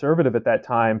still a conservative at that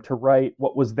time, to write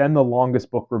what was then the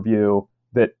longest book review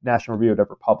that National Review had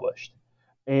ever published.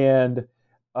 And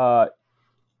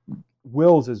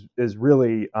Wills is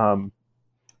really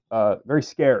very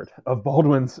scared of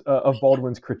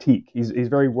Baldwin's critique. He's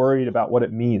very worried about what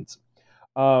it means.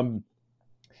 And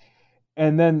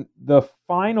then the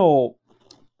final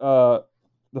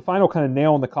kind of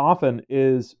nail in the coffin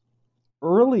is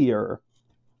earlier.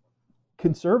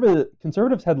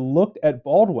 Conservatives had looked at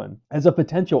Baldwin as a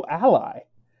potential ally.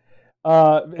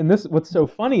 And what's so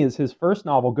funny is his first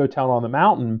novel, Go Tell on the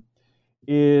Mountain,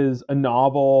 is a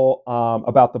novel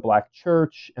about the Black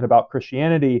church and about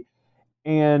Christianity.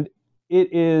 And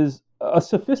it is a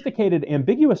sophisticated,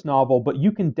 ambiguous novel, but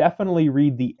you can definitely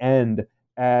read the end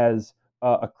as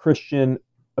a Christian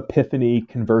epiphany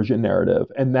conversion narrative.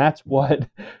 And that's what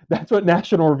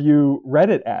National Review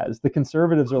read it as. The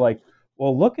conservatives are like,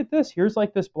 well, look at this. Here's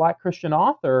like this Black Christian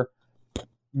author.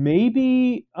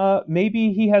 Maybe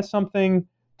he has something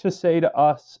to say to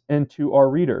us and to our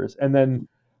readers. And then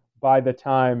by the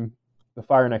time The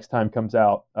Fire Next Time comes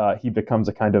out, he becomes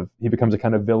a kind of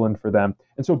villain for them.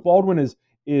 And so Baldwin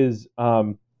is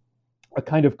a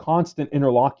kind of constant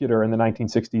interlocutor in the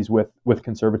 1960s with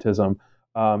conservatism.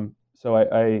 So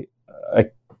I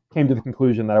came to the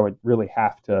conclusion that I would really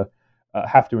have to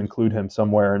include him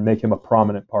somewhere and make him a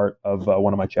prominent part of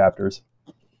one of my chapters.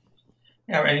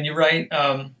 Yeah, and you're right.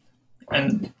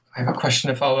 And I have a question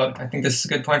to follow up. I think this is a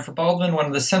good point for Baldwin. One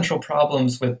of the central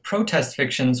problems with protest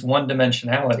fiction's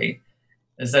one-dimensionality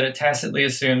is that it tacitly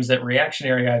assumes that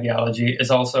reactionary ideology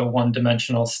is also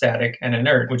one-dimensional, static, and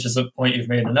inert, which is a point you've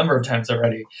made a number of times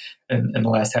already in the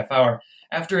last half hour.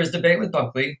 After his debate with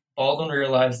Buckley, Baldwin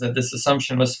realized that this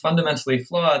assumption was fundamentally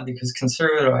flawed because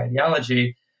conservative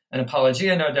ideology, an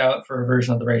apologia, no doubt, for a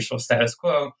version of the racial status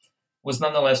quo, was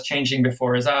nonetheless changing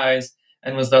before his eyes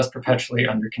and was thus perpetually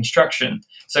under construction.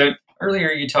 So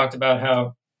earlier you talked about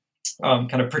how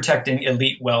kind of protecting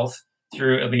elite wealth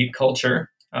through elite culture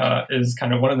is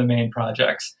kind of one of the main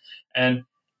projects. And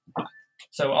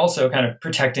so also kind of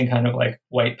protecting kind of like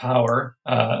white power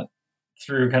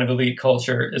through kind of elite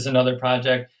culture is another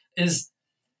project. I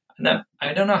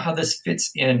don't know how this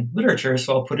fits in literature,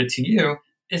 so I'll put it to you.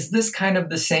 Is this kind of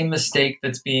the same mistake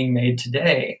that's being made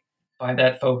today by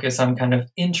that focus on kind of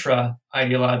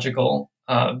intra-ideological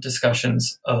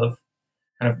discussions of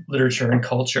kind of literature and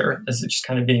culture as it's just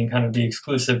kind of being kind of the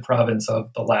exclusive province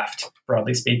of the left,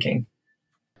 broadly speaking?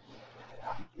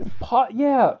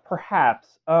 Yeah,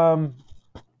 perhaps. I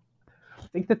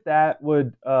think that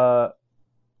would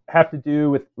have to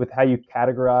do with how you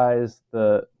categorize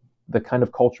the kind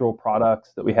of cultural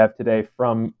products that we have today,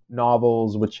 from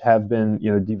novels which have been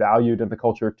devalued in the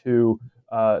culture to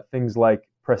things like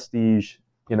prestige,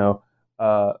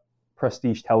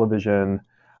 prestige television.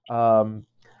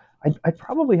 I'd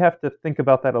probably have to think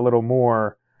about that a little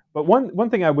more. But one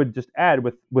thing I would just add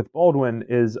with Baldwin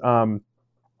is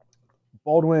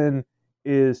Baldwin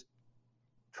is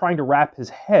trying to wrap his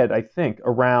head, I think,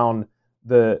 around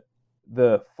the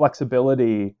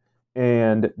flexibility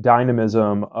and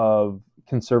dynamism of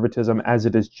conservatism as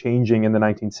it is changing in the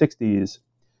 1960s,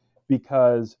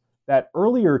 because that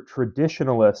earlier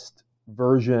traditionalist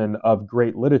version of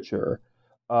great literature,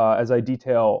 as I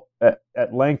detail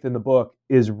at length in the book,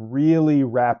 is really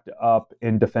wrapped up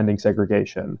in defending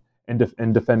segregation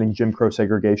and defending Jim Crow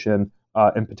segregation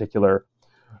in particular.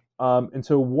 And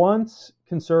so once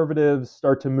conservatives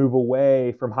start to move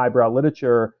away from highbrow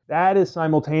literature, that is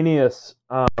simultaneous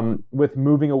with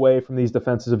moving away from these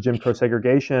defenses of Jim Crow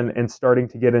segregation and starting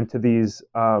to get into these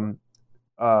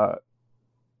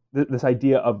this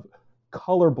idea of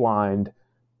colorblind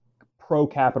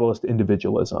pro-capitalist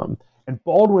individualism. And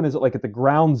Baldwin is like at the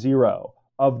ground zero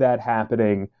of that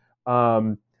happening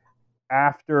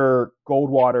after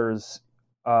Goldwater's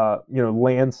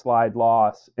landslide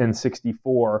loss in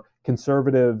 64.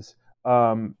 Conservatives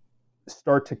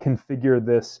start to configure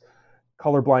this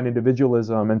colorblind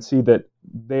individualism and see that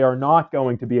they are not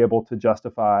going to be able to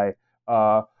justify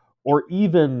or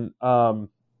even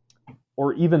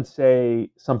say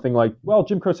something like, well,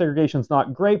 Jim Crow segregation is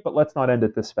not great, but let's not end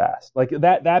it this fast. Like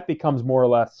that becomes more or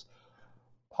less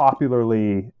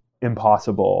popularly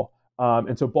impossible.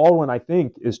 And so Baldwin, I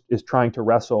think, is trying to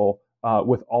wrestle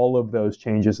with all of those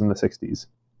changes in the 60s.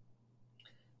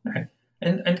 Right.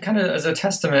 And kind of as a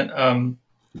testament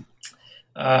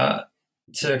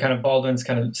to kind of Baldwin's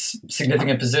kind of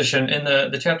significant position in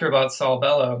the chapter about Saul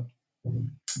Bellow, I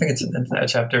think it's in that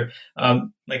chapter,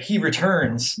 like he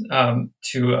returns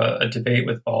to a debate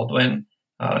with Baldwin.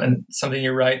 And something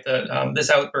you write that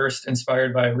this outburst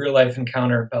inspired by a real life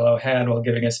encounter Bellow had while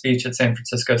giving a speech at San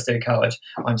Francisco State College.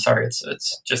 Oh, I'm sorry,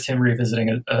 it's just him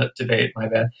revisiting a debate. My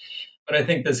bad. But I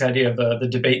think this idea of the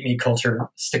debate me culture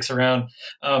sticks around.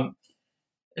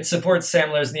 It supports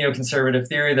Sandler's neoconservative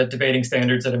theory that debating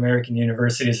standards at American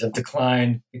universities have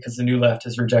declined because the New Left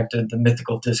has rejected the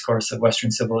mythical discourse of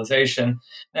Western civilization.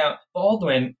 Now,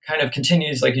 Baldwin kind of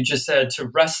continues, like you just said, to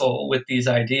wrestle with these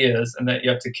ideas, and that you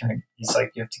have to he's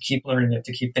like, you have to keep learning, you have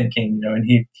to keep thinking, and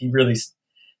he really,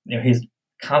 he's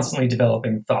constantly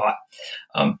developing thought.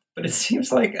 But it seems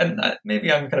like, and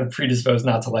maybe I'm kind of predisposed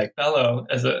not to like Bellow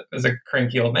as a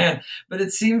cranky old man, but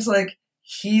it seems like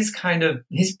he's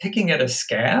picking at a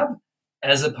scab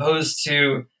as opposed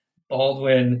to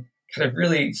Baldwin kind of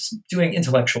really doing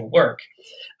intellectual work.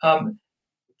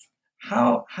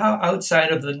 How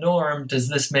outside of the norm does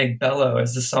this make Bellow?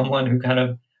 Is this someone who kind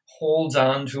of holds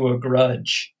on to a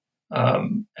grudge,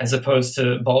 as opposed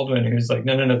to Baldwin, who's like,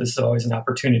 no, this is always an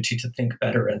opportunity to think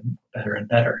better and better and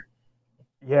better?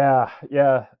 Yeah.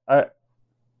 I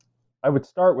would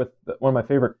start with one of my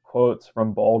favorite quotes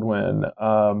from Baldwin,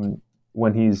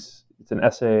 when it's an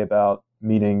essay about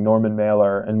meeting Norman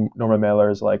Mailer, and Norman Mailer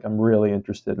is like, I'm really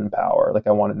interested in power. Like,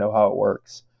 I want to know how it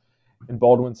works. And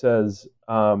Baldwin says,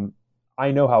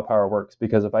 I know how power works,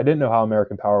 because if I didn't know how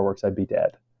American power works, I'd be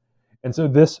dead. And so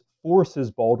this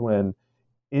forces Baldwin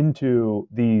into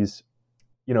these,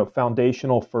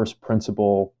 foundational first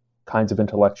principle kinds of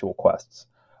intellectual quests,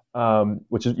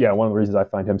 which is, one of the reasons I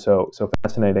find him so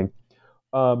fascinating.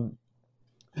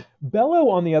 Bellow,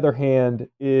 on the other hand,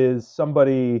 is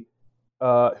somebody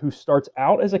who starts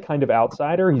out as a kind of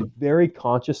outsider. He's very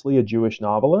consciously a Jewish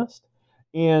novelist.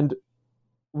 And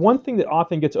one thing that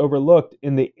often gets overlooked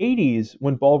in the 80s,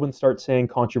 when Baldwin starts saying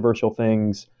controversial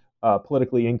things,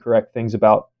 politically incorrect things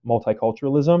about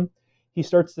multiculturalism, he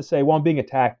starts to say, well, I'm being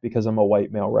attacked because I'm a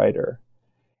white male writer.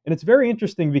 And it's very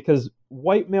interesting because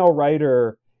white male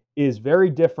writer is very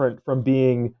different from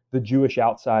being the Jewish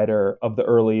outsider of the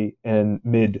early and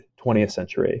mid 20th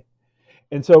century.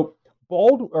 And so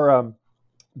Bellow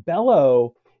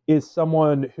is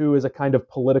someone who is a kind of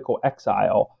political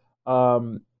exile.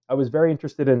 I was very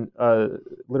interested in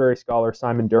literary scholar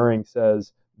Simon During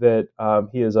says that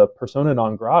he is a persona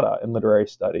non grata in literary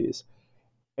studies.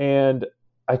 And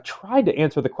I tried to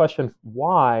answer the question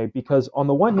why, because on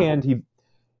the one hand, he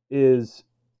is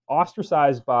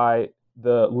ostracized by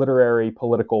the literary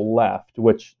political left,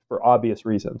 which for obvious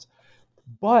reasons.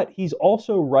 But he's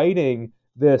also writing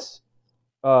this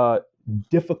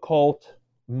difficult,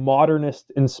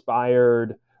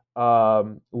 modernist-inspired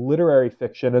literary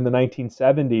fiction in the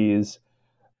 1970s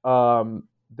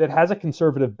that has a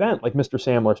conservative bent, like Mr.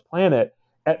 Sandler's Planet,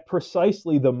 at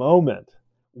precisely the moment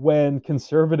when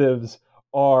conservatives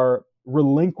are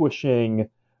relinquishing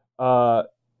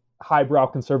highbrow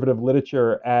conservative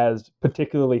literature as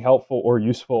particularly helpful or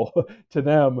useful to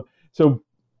them. So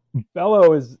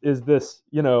Bellow is this,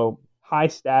 high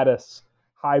status,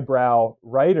 highbrow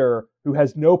writer who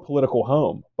has no political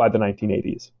home by the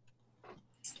 1980s.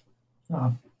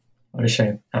 Oh, what a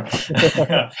shame.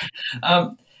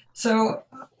 So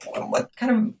what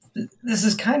kind of, this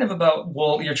is kind of about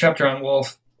Woolf, your chapter on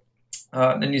Woolf.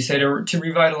 And you say to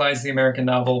revitalize the American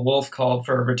novel, Woolf called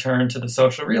for a return to the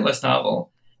social realist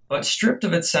novel, but stripped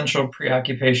of its central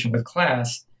preoccupation with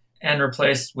class and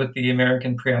replaced with the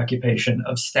American preoccupation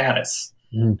of status.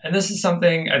 Mm. And this is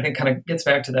something I think kind of gets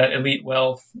back to that elite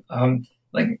wealth.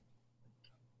 Like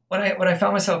what I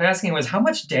found myself asking was, how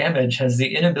much damage has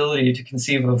the inability to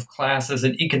conceive of class as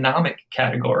an economic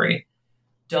category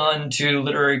done to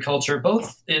literary culture,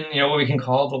 both in what we can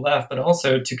call the left, but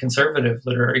also to conservative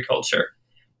literary culture?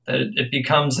 That it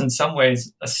becomes in some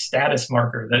ways a status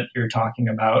marker that you're talking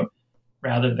about,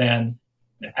 rather than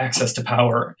access to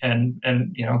power and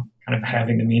kind of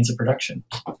having the means of production.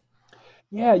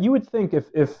 Yeah, you would think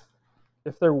if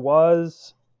there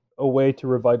was a way to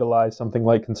revitalize something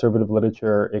like conservative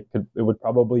literature, it would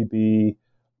probably be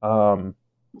a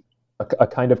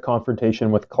kind of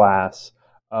confrontation with class,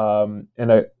 and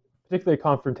particularly a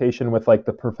confrontation with like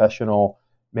the professional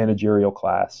managerial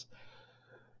class.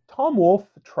 Tom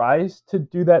Wolfe tries to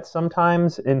do that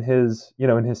sometimes in his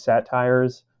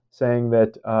satires, saying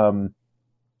that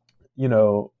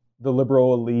the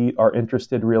liberal elite are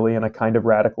interested really in a kind of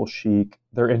radical chic.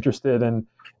 They're interested in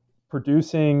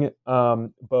producing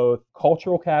both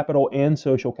cultural capital and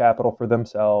social capital for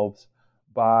themselves,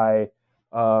 by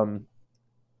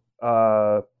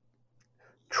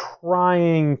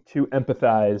trying to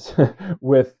empathize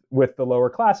with the lower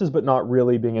classes, but not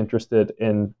really being interested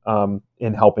in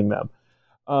helping them.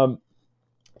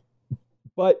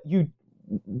 But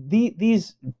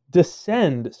these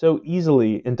descend so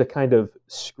easily into kind of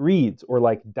screeds or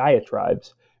like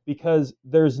diatribes because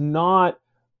there's not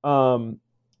a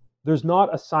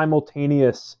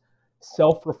simultaneous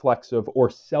self-reflexive or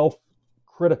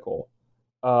self-critical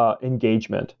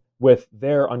engagement with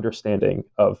their understanding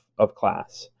of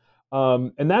class.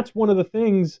 And that's one of the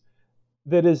things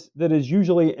that is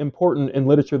usually important in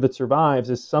literature that survives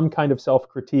is some kind of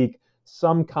self-critique,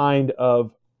 some kind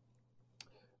of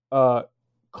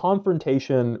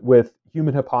confrontation with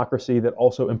human hypocrisy that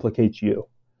also implicates you.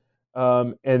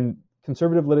 And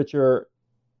conservative literature,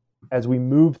 as we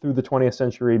move through the 20th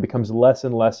century, becomes less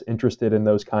and less interested in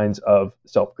those kinds of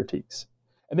self-critiques.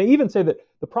 And they even say that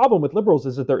the problem with liberals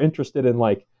is that they're interested in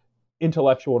like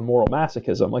intellectual and moral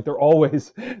masochism. Like they're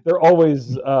always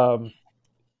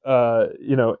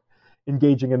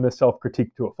engaging in this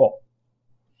self-critique to a fault.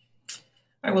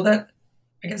 All right, well,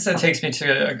 I guess that takes me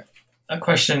to a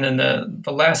question in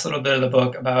the last little bit of the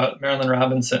book about Marilynne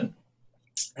Robinson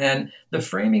and the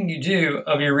framing you do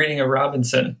of your reading of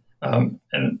Robinson.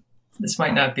 And this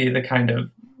might not be the kind of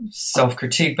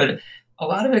self-critique, but a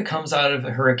lot of it comes out of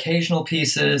her occasional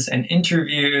pieces and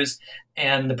interviews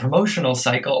and the promotional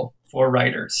cycle for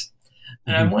writers.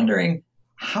 And I'm wondering,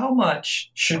 how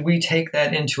much should we take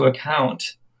that into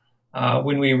account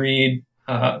when we read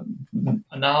a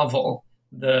novel,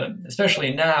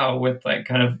 especially now with like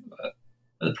kind of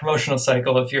the promotional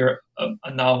cycle? If you're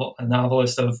a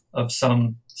novelist of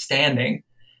some standing,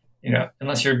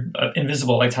 unless you're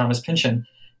invisible like Thomas Pynchon,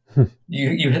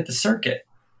 you hit the circuit.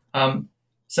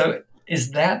 So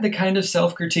is that the kind of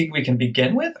self-critique we can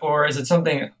begin with, or is it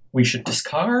something we should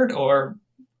discard, or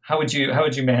how would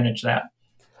you manage that?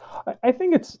 I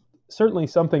think it's certainly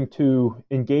something to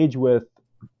engage with,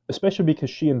 especially because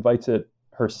she invites it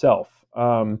herself.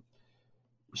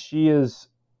 She is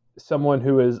someone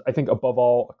who is, I think, above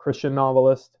all, a Christian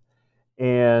novelist,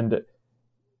 and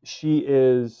she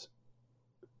is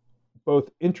both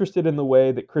interested in the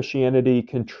way that Christianity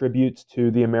contributes to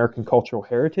the American cultural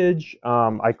heritage.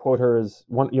 I quote her as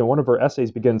one of her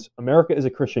essays begins, "America is a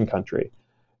Christian country,"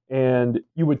 and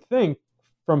you would think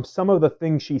from some of the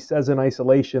things she says in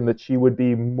isolation that she would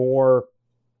be more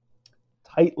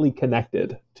tightly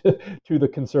connected to the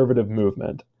conservative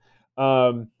movement.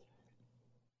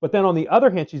 But then on the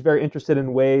other hand, she's very interested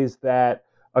in ways that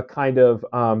a kind of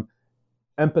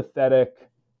empathetic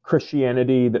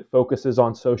Christianity that focuses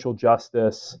on social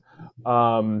justice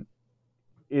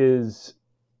is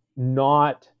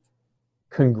not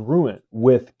congruent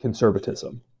with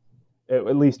conservatism,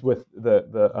 at least with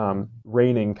the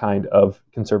reigning kind of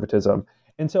conservatism.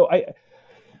 And so I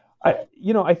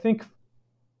think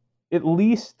at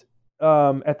least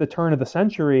at the turn of the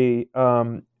century,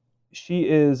 she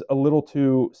is a little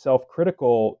too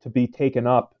self-critical to be taken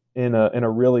up in a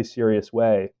really serious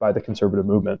way by the conservative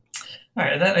movement. All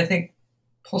right, that I think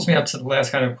pulls me up to the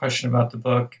last kind of question about the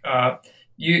book.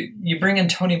 You bring in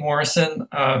Toni Morrison,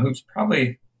 who's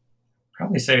probably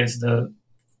say is the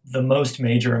most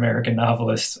major American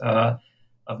novelist of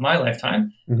my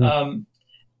lifetime.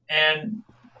 And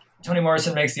Toni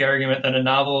Morrison makes the argument that a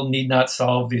novel need not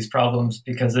solve these problems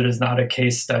because it is not a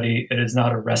case study, it is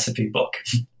not a recipe book.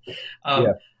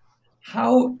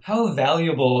 How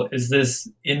valuable is this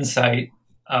insight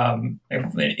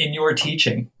in your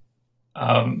teaching?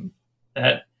 How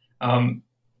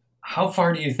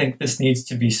far do you think this needs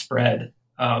to be spread?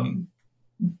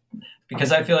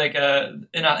 Because I feel like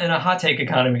in a hot take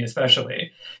economy,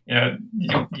 especially,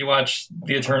 you watch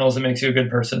The Eternals, it makes you a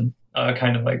good person.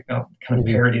 Kind of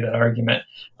parody that argument.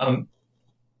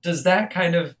 Does that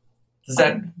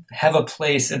have a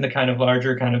place in the kind of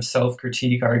larger kind of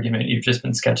self-critique argument you've just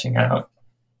been sketching out?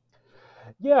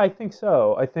 Yeah, I think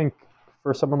so. I think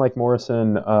for someone like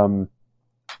Morrison,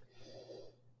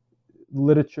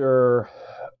 literature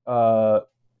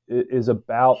is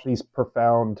about these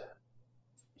profound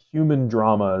human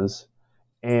dramas,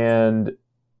 and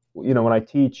when I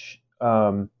teach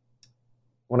an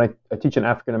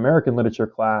African American literature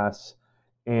class,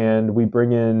 and we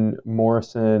bring in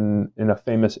Morrison in a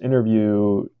famous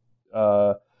interview,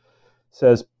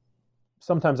 says,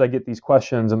 sometimes I get these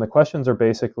questions, and the questions are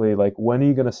basically like, when are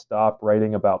you going to stop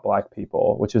writing about Black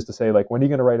people? Which is to say, like, when are you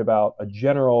going to write about a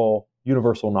general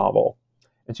universal novel?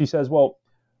 And she says, well,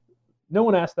 no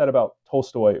one asked that about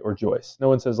Tolstoy or Joyce. No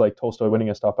one says, like, Tolstoy, when are you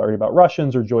going to stop writing about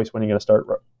Russians, or Joyce, when are you going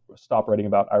to stop writing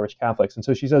about Irish Catholics? And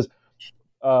so she says,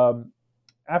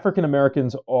 African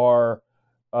Americans are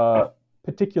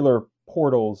particular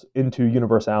portals into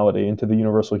universality, into the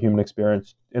universal human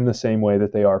experience, in the same way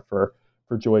that they are for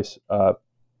Joyce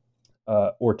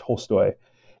or Tolstoy.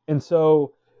 And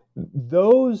so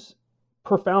those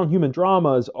profound human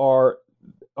dramas are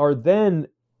then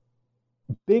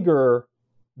bigger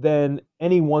than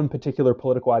any one particular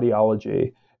political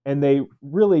ideology, and they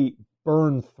really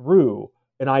burn through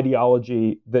an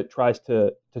ideology that tries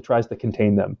to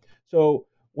contain them. So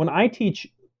when I teach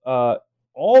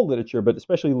all literature, but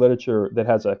especially literature that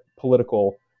has a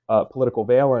political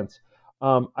valence,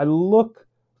 I look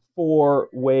for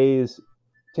ways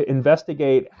to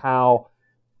investigate how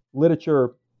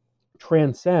literature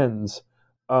transcends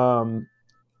our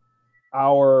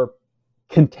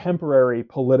contemporary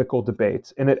political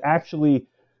debates, and it actually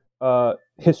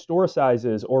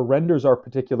historicizes or renders our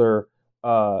particular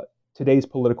today's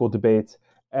political debates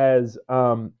as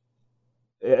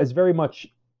very much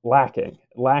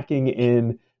lacking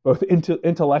in both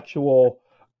intellectual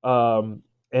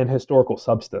and historical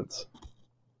substance.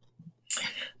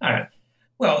 All right.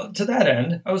 Well, to that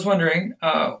end, I was wondering,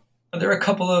 are there a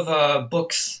couple of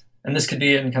books, and this could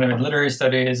be in kind of in literary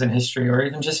studies and history or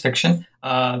even just fiction,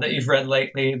 that you've read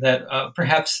lately that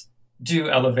perhaps do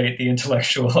elevate the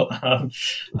intellectual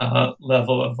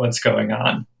level of what's going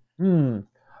on?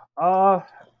 Yeah,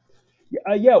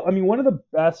 I mean, one of the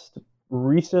best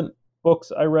recent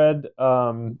books I read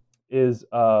is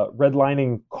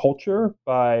Redlining Culture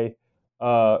by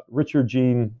Richard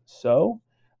Gene So.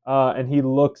 And he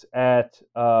looks at,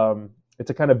 it's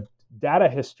a kind of data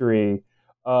history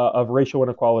of racial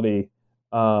inequality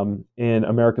in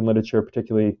American literature,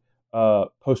 particularly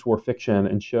post-war fiction,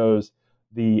 and shows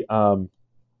the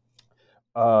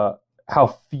how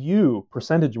few,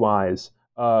 percentage-wise,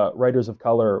 writers of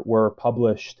color were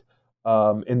published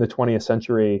in the 20th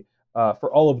century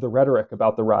for all of the rhetoric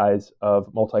about the rise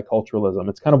of multiculturalism.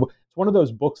 It's one of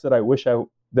those books that I wish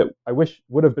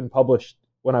would have been published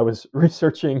when I was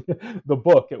researching the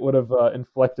book. It would have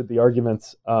inflected the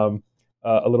arguments a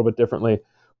little bit differently.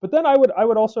 But then I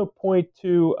would also point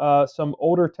to some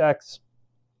older texts,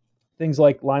 things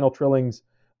like Lionel Trilling's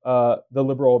The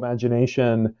Liberal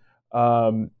Imagination,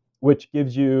 which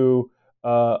gives you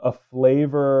a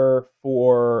flavor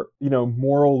for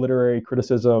moral literary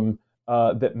criticism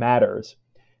that matters.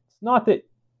 It's not that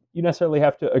you necessarily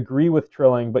have to agree with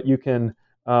Trilling, but you can,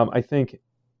 I think,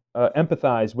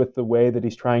 empathize with the way that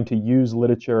he's trying to use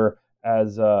literature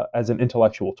as an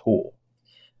intellectual tool.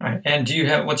 All right. And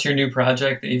what's your new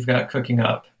project that you've got cooking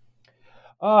up?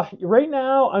 Right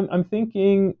now, I'm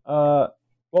thinking.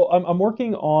 I'm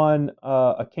working on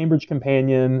a Cambridge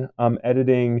Companion. I'm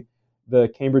editing the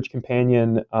Cambridge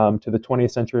Companion to the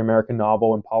 20th Century American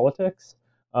Novel and Politics.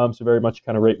 So very much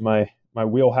kind of right in my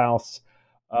wheelhouse.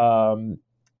 And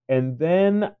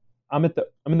then I'm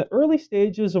in the early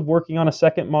stages of working on a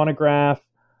second monograph,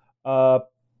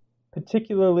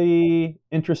 particularly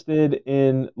interested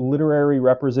in literary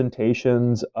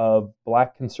representations of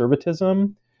Black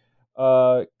conservatism,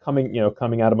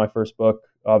 coming out of my first book,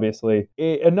 obviously.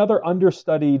 Another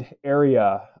understudied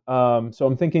area. So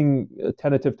I'm thinking a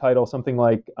tentative title, something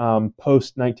like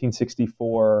post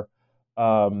 1964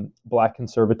 Black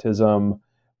conservatism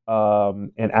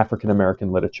and African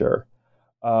American literature.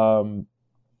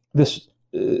 This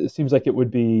seems like it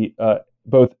would be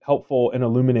both helpful and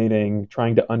illuminating,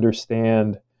 trying to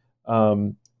understand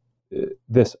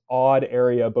this odd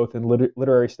area, both in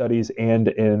literary studies and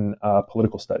in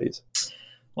political studies.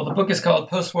 Well, the book is called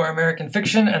Postwar American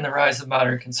Fiction and the Rise of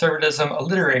Modern Conservatism, A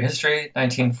Literary History,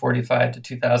 1945 to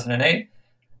 2008.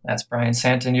 That's Bryan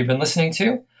Santin you've been listening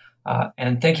to.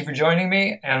 And thank you for joining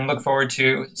me, and look forward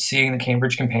to seeing the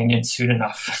Cambridge Companion soon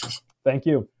enough. Thank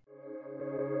you.